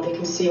on the mall. They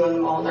can see you on the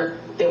mall, and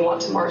they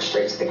want to march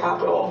straight to the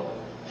Capitol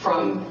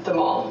from the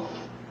mall.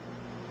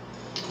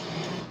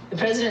 The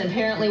president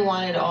apparently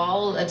wanted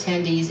all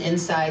attendees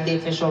inside the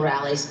official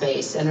rally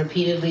space and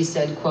repeatedly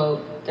said,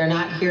 quote, "They're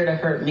not here to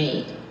hurt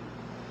me."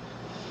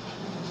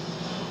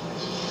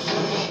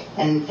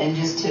 And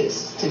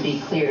just to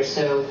be clear,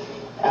 so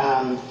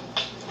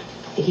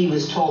he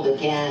was told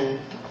again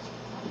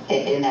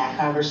in that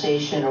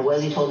conversation, or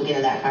was he told again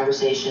in that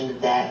conversation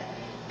that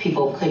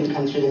people couldn't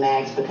come through the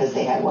mags because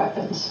they had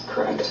weapons?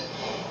 Correct.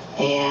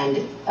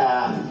 And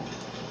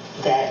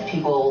that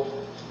people,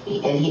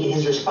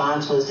 his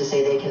response was to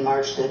say they can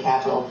march to the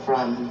Capitol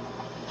from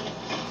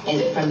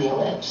the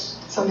ellipse.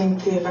 Something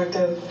to the effect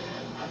of,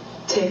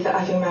 take the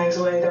effing mags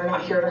away. They're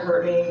not here to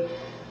hurt me.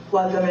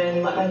 Let them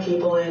in. Let my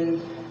people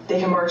in. They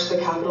can march to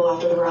the Capitol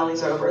after the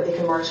rally's over. They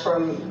can march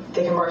from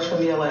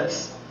the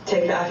ellipse.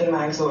 Take the effing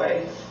mags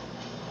away.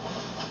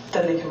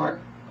 Then they can march.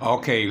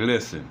 Okay,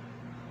 listen.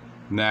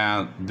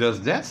 Now,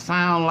 does that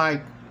sound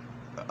like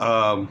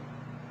a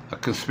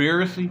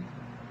conspiracy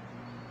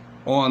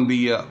on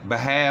the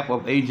behalf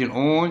of Agent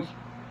Orange?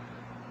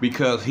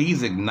 Because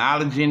he's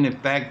acknowledging the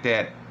fact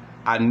that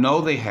I know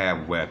they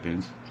have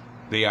weapons.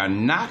 They are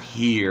not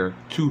here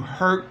to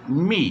hurt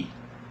me.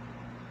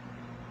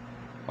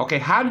 Okay,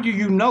 how do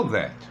you know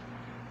that?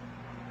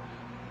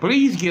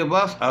 Please give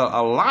us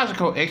a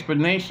logical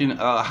explanation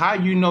of how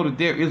you know that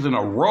there isn't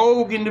a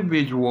rogue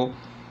individual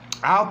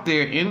out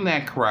there in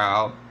that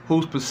crowd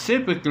who's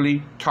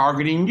specifically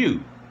targeting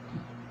you.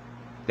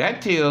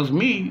 That tells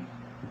me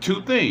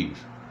two things,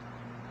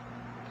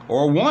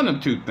 or one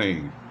of two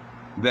things,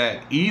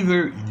 that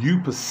either you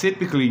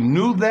specifically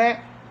knew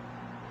that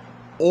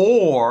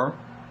or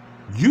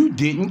you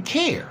didn't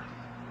care.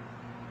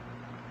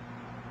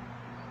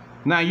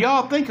 Now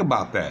y'all think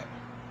about that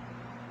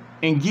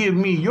and give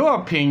me your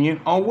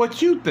opinion on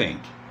what you think.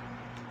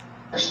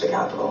 March the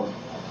Capitol.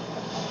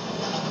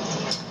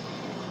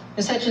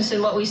 Ms.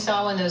 Hutchinson, what we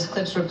saw when those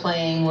clips were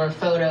playing were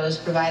photos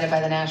provided by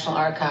the National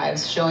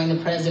Archives showing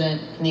the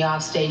president in the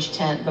offstage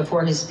tent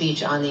before his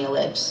speech on the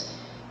ellipse.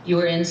 You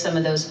were in some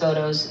of those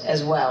photos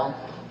as well.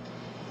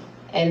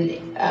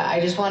 And I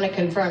just want to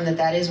confirm that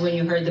that is when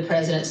you heard the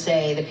president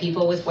say the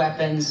people with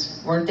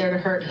weapons weren't there to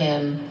hurt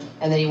him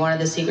and that he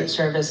wanted the Secret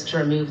Service to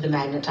remove the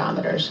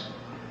magnetometers.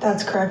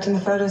 That's correct. In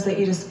the photos that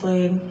you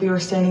displayed, we were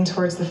standing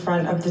towards the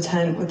front of the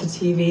tent with the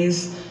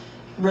TVs,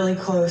 really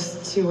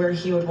close to where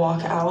he would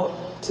walk out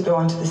to go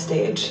onto the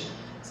stage.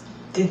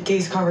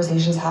 These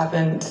conversations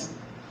happened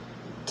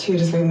 2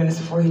 to 3 minutes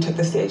before he took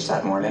the stage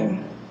that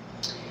morning.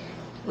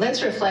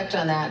 Let's reflect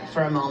on that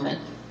for a moment.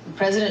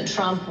 President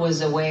Trump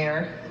was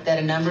aware that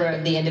a number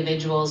of the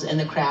individuals in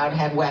the crowd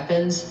had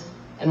weapons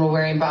and were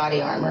wearing body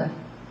armor.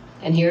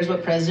 And here's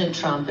what President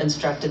Trump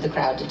instructed the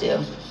crowd to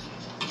do.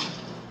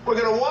 We're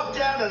going to walk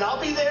down, and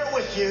I'll be there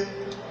with you.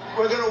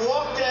 We're going to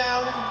walk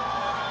down.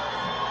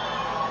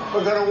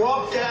 We're going to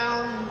walk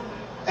down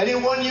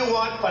anyone you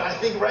want, but I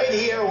think right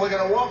here we're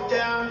going to walk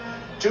down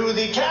to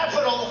the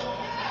Capitol.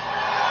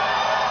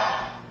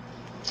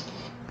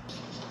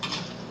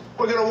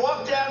 We're going to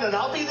walk down, and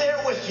I'll be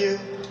there with you.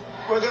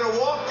 We're going to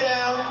walk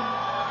down.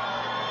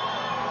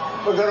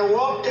 We're going to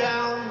walk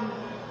down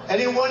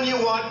anyone you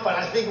want, but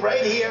I think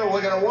right here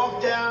we're going to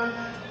walk down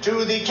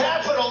to the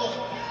Capitol.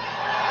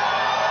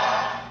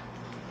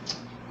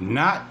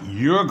 Not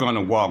you're going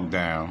to walk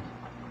down.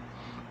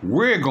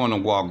 We're going to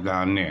walk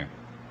down there.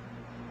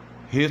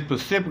 His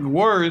specific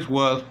words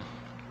was,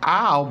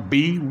 I'll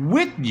be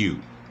with you.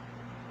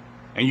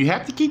 And you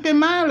have to keep in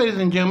mind, ladies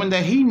and gentlemen,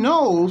 that he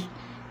knows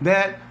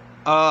that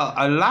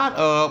a lot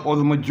of, or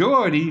the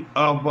majority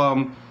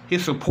of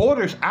his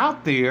supporters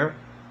out there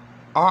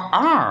are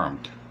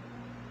armed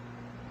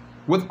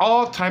with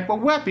all type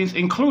of weapons,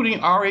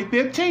 including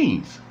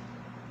RA-15s.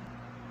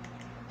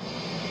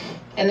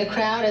 And the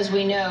crowd, as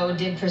we know,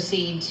 did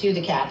proceed to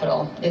the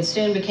Capitol. It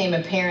soon became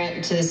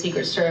apparent to the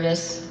Secret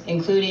Service,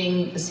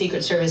 including the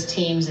Secret Service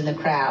teams in the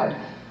crowd,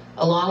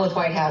 along with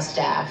White House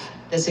staff,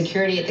 that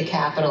security at the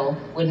Capitol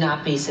would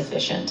not be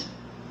sufficient.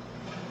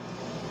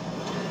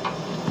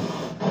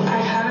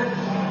 I had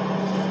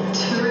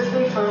 2 or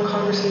 3 phone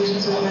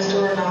conversations with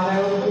Mr.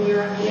 Renato when we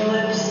were at the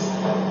Ellipse,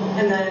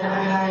 and then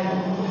I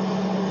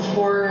had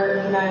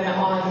 4 men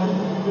on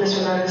Mr.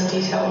 Renato's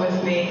detail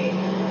with me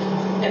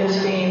in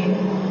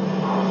between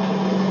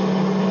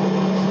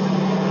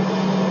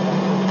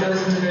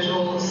those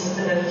individuals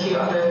and then a few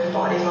other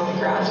bodies on the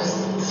ground, just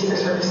Secret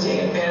Service doing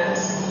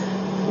advance.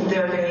 They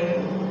were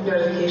getting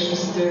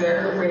notifications through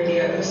their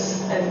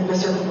radios, and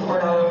Mr.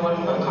 Renato in one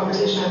phone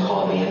conversation had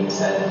called me and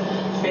said,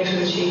 make sure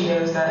the chief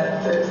knows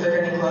that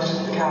they're getting closer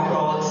to the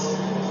Capitol. It's,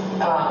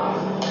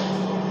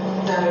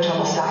 they're having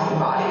trouble stacking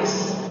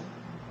bodies.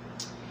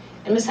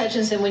 And Ms.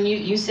 Hutchinson, when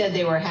you said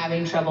they were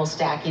having trouble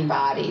stacking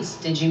bodies,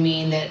 did you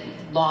mean that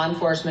law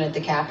enforcement at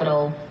the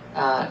Capitol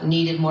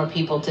needed more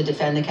people to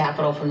defend the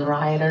Capitol from the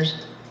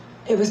rioters?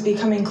 It was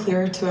becoming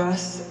clear to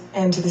us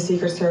and to the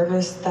Secret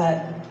Service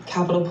that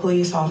Capitol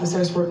Police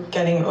officers were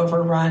getting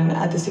overrun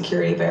at the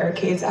security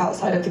barricades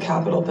outside of the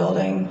Capitol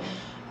building,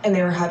 and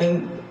they were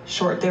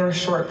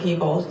short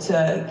people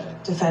to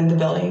defend the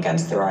building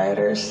against the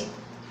rioters.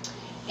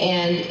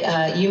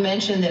 And you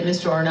mentioned that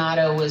Mr.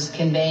 Ornato was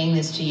conveying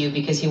this to you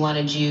because he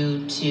wanted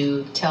you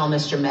to tell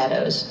Mr.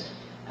 Meadows.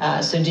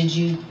 So did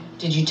you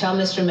tell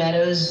Mr.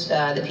 Meadows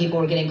that people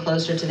were getting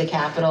closer to the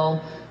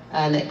Capitol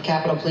and that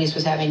Capitol Police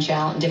was having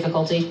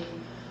difficulty?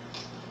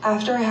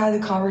 After I had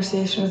the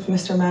conversation with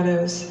Mr.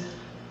 Meadows,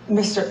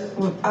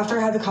 after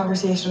I had the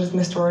conversation with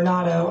Mr.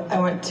 Ornato, I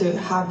went to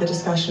have the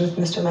discussion with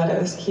Mr.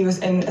 Meadows. He was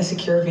in a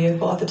secure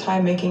vehicle at the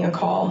time making a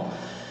call.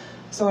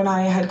 So when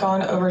I had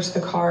gone over to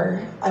the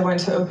car, I went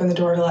to open the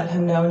door to let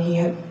him know, and he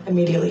had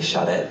immediately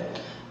shut it.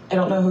 I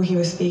don't know who he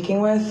was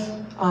speaking with.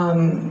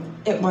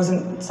 It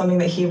wasn't something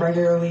that he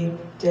regularly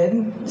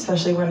did,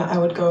 especially when I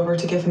would go over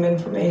to give him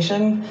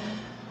information.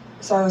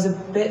 So I was a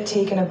bit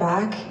taken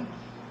aback,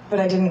 but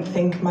I didn't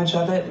think much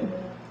of it,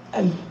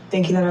 and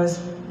thinking that I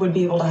would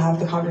be able to have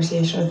the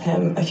conversation with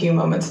him a few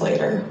moments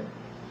later.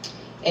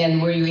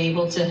 And were you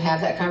able to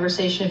have that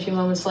conversation a few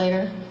moments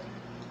later?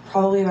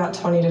 Probably about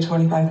 20 to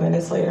 25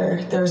 minutes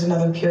later. There was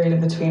another period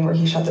in between where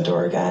he shut the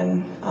door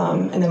again,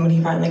 and then when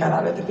he finally got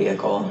out of the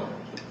vehicle,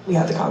 we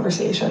had the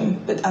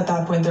conversation. But at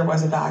that point, there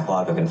was a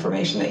backlog of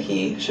information that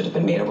he should have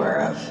been made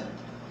aware of.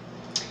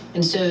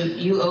 And so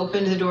you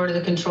opened the door to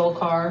the control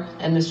car,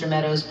 and Mr.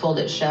 Meadows pulled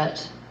it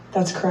shut?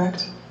 That's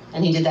correct.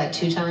 And he did that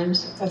 2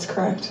 times? That's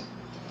correct.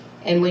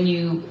 And when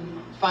you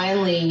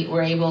finally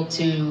were able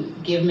to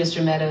give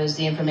Mr. Meadows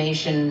the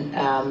information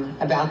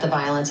about the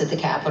violence at the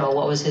Capitol,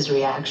 what was his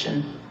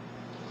reaction?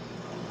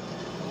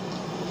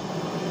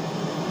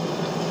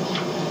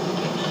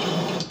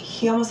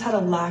 He almost had a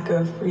lack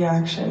of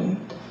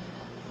reaction.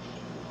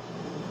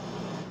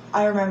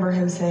 I remember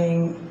him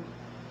saying,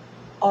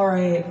 all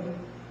right,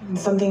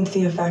 something to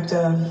the effect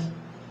of,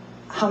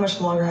 how much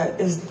longer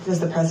does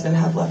the president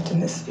have left in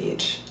this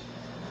speech?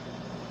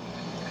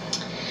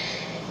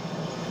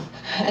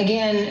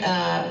 Again,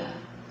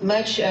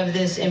 much of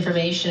this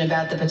information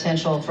about the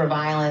potential for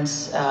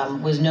violence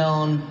was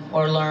known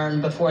or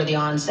learned before the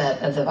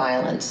onset of the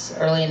violence,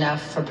 early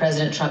enough for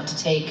President Trump to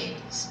take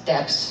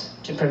steps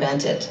to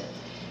prevent it.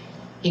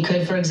 He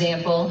could, for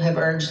example, have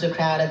urged the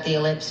crowd at the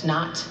Ellipse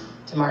not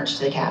to march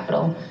to the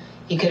Capitol.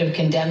 He could have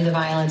condemned the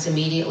violence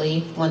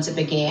immediately once it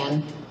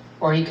began,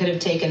 or he could have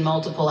taken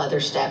multiple other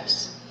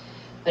steps.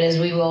 But as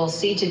we will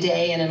see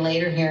today and in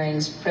later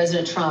hearings,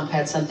 President Trump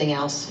had something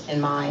else in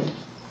mind.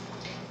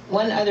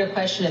 One other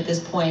question at this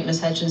point,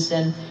 Ms.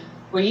 Hutchinson,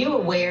 were you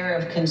aware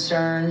of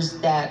concerns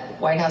that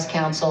White House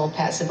counsel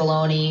Pat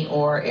Cipollone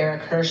or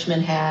Eric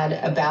Hirschman had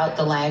about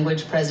the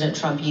language President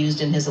Trump used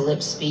in his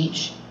Ellipse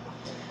speech?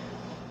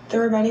 There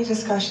were many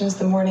discussions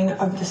the morning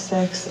of the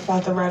 6th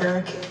about the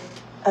rhetoric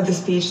of the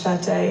speech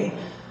that day.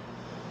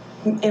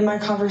 In my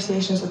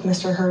conversations with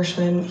Mr.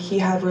 Hirschman, he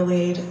had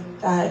relayed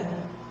that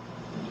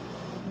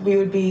we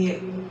would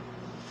be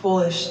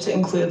foolish to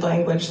include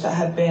language that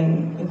had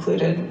been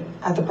included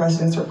at the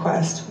president's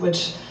request,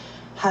 which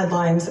had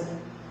lines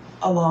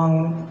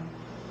along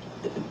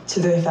to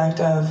the effect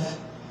of,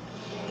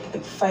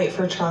 fight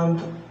for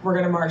Trump, we're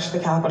gonna march to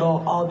the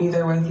Capitol, I'll be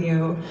there with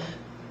you,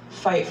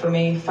 fight for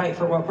me, fight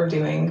for what we're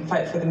doing,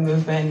 fight for the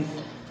movement.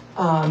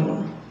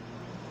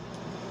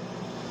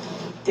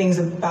 Things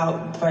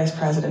about the vice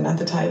president at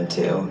the time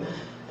too.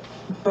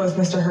 Both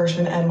Mr.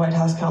 Hirschman and White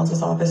House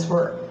counsel's office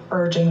were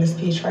urging the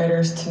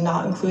speechwriters to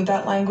not include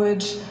that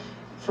language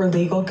for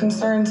legal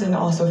concerns and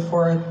also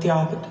for the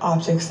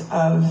optics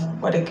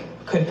of what it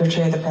could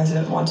portray the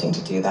president wanting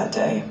to do that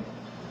day.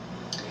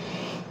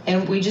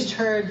 And we just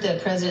heard the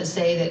president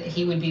say that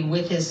he would be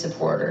with his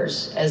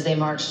supporters as they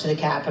marched to the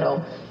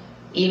Capitol.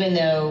 even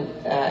though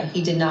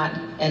he did not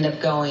end up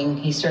going.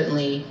 He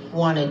certainly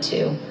wanted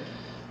to.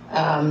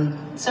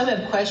 Some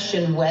have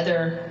questioned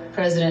whether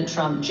President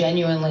Trump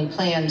genuinely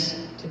planned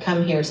to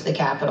come here to the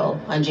Capitol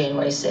on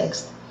January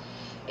 6th.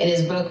 In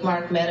his book,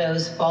 Mark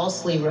Meadows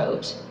falsely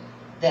wrote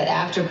that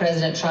after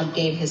President Trump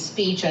gave his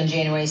speech on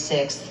January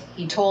 6th,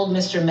 he told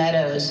Mr.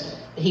 Meadows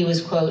that he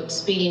was, quote,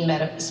 speaking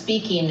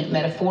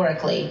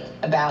metaphorically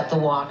about the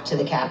walk to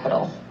the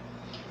Capitol.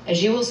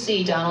 As you will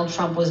see, Donald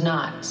Trump was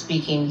not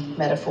speaking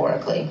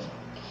metaphorically.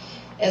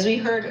 As we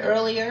heard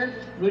earlier,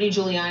 Rudy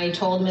Giuliani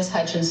told Ms.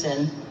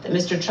 Hutchinson that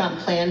Mr. Trump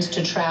plans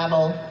to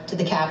travel to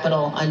the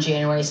Capitol on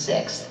January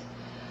 6th.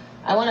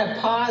 I want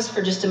to pause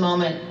for just a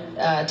moment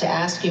to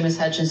ask you, Ms.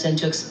 Hutchinson,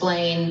 to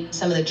explain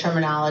some of the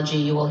terminology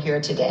you will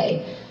hear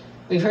today.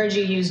 We've heard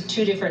you use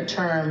two different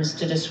terms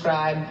to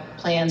describe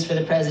plans for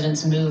the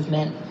president's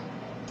movement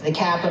to the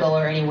Capitol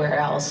or anywhere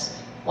else.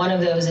 One of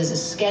those is a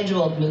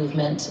scheduled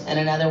movement, and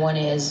another one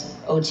is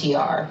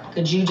OTR.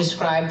 Could you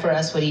describe for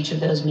us what each of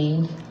those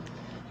mean?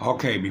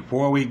 Okay,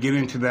 before we get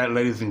into that,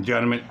 ladies and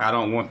gentlemen, I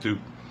don't want to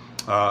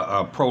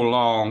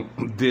prolong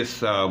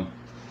this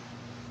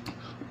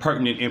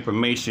pertinent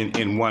information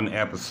in one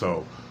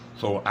episode.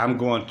 So I'm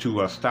going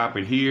to stop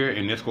it here,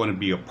 and there's going to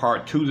be a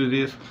part 2 to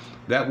this.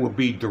 That will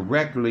be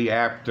directly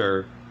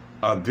after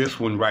this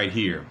one right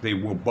here. They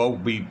will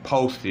both be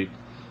posted,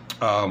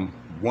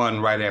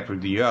 one right after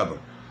the other.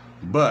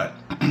 But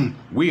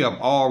we have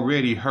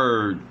already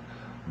heard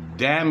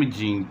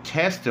damaging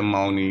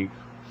testimony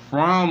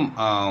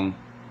from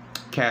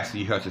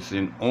Cassidy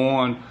Hutchinson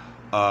on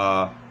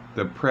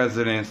the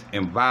president's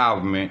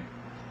involvement,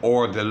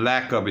 or the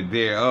lack of it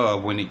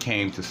thereof, when it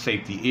came to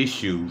safety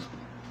issues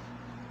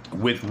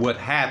with what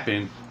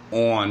happened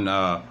on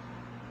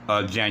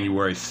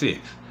January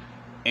 6th.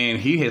 And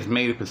he has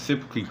made it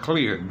specifically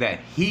clear that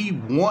he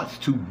wants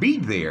to be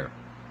there.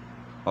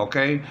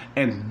 Okay?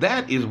 And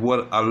that is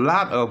what a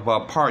lot of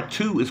part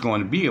 2 is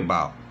going to be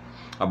about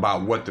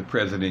what the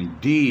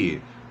president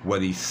did,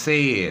 what he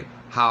said,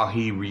 how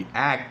he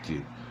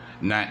reacted.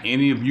 Now,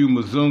 any of you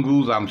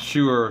Mzungus, I'm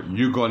sure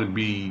you're going to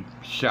be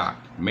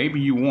shocked. Maybe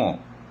you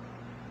won't.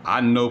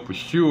 I know for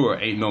sure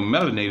ain't no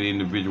melanated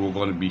individual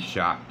going to be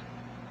shocked.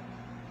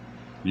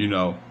 You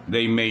know,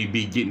 they may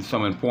be getting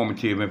some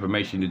informative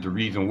information that the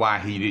reason why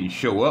he didn't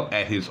show up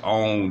at his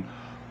own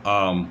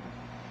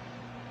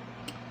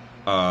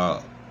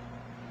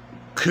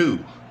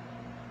coup.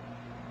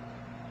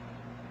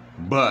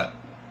 But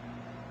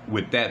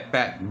with that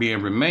fact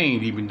being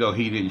remained, even though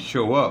he didn't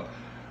show up,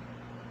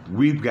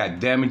 we've got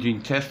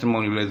damaging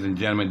testimony, ladies and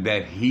gentlemen,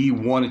 that he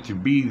wanted to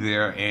be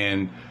there,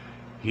 and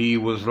he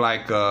was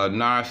like a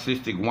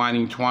narcissistic,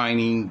 whining,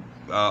 twining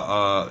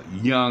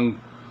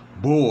young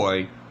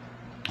boy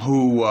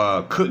who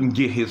couldn't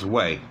get his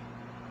way.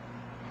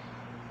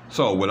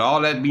 So with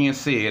all that being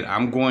said,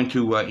 I'm going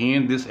to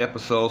end this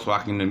episode so I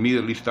can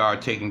immediately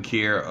start taking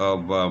care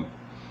of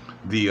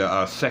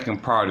the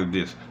second part of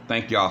this.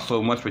 Thank y'all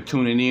so much for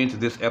tuning in to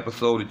this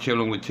episode of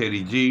Chilling with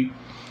Teddy G.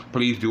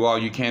 Please do all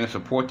you can to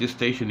support this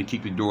station to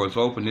keep the doors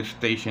open. This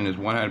station is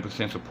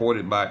 100%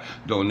 supported by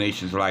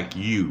donations like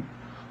you.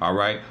 All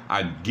right?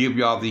 I give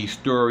y'all these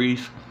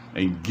stories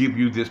and give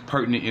you this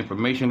pertinent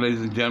information,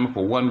 ladies and gentlemen,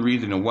 for one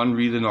reason and one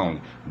reason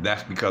only.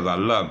 That's because I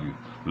love you.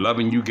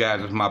 Loving you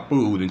guys is my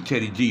food, and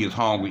Teddy G is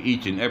hungry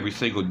each and every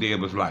single day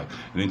of his life.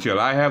 And until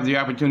I have the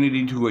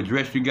opportunity to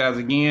address you guys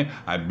again,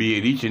 I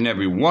bid each and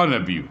every one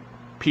of you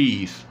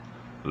peace,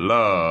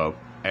 love,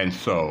 and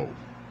soul.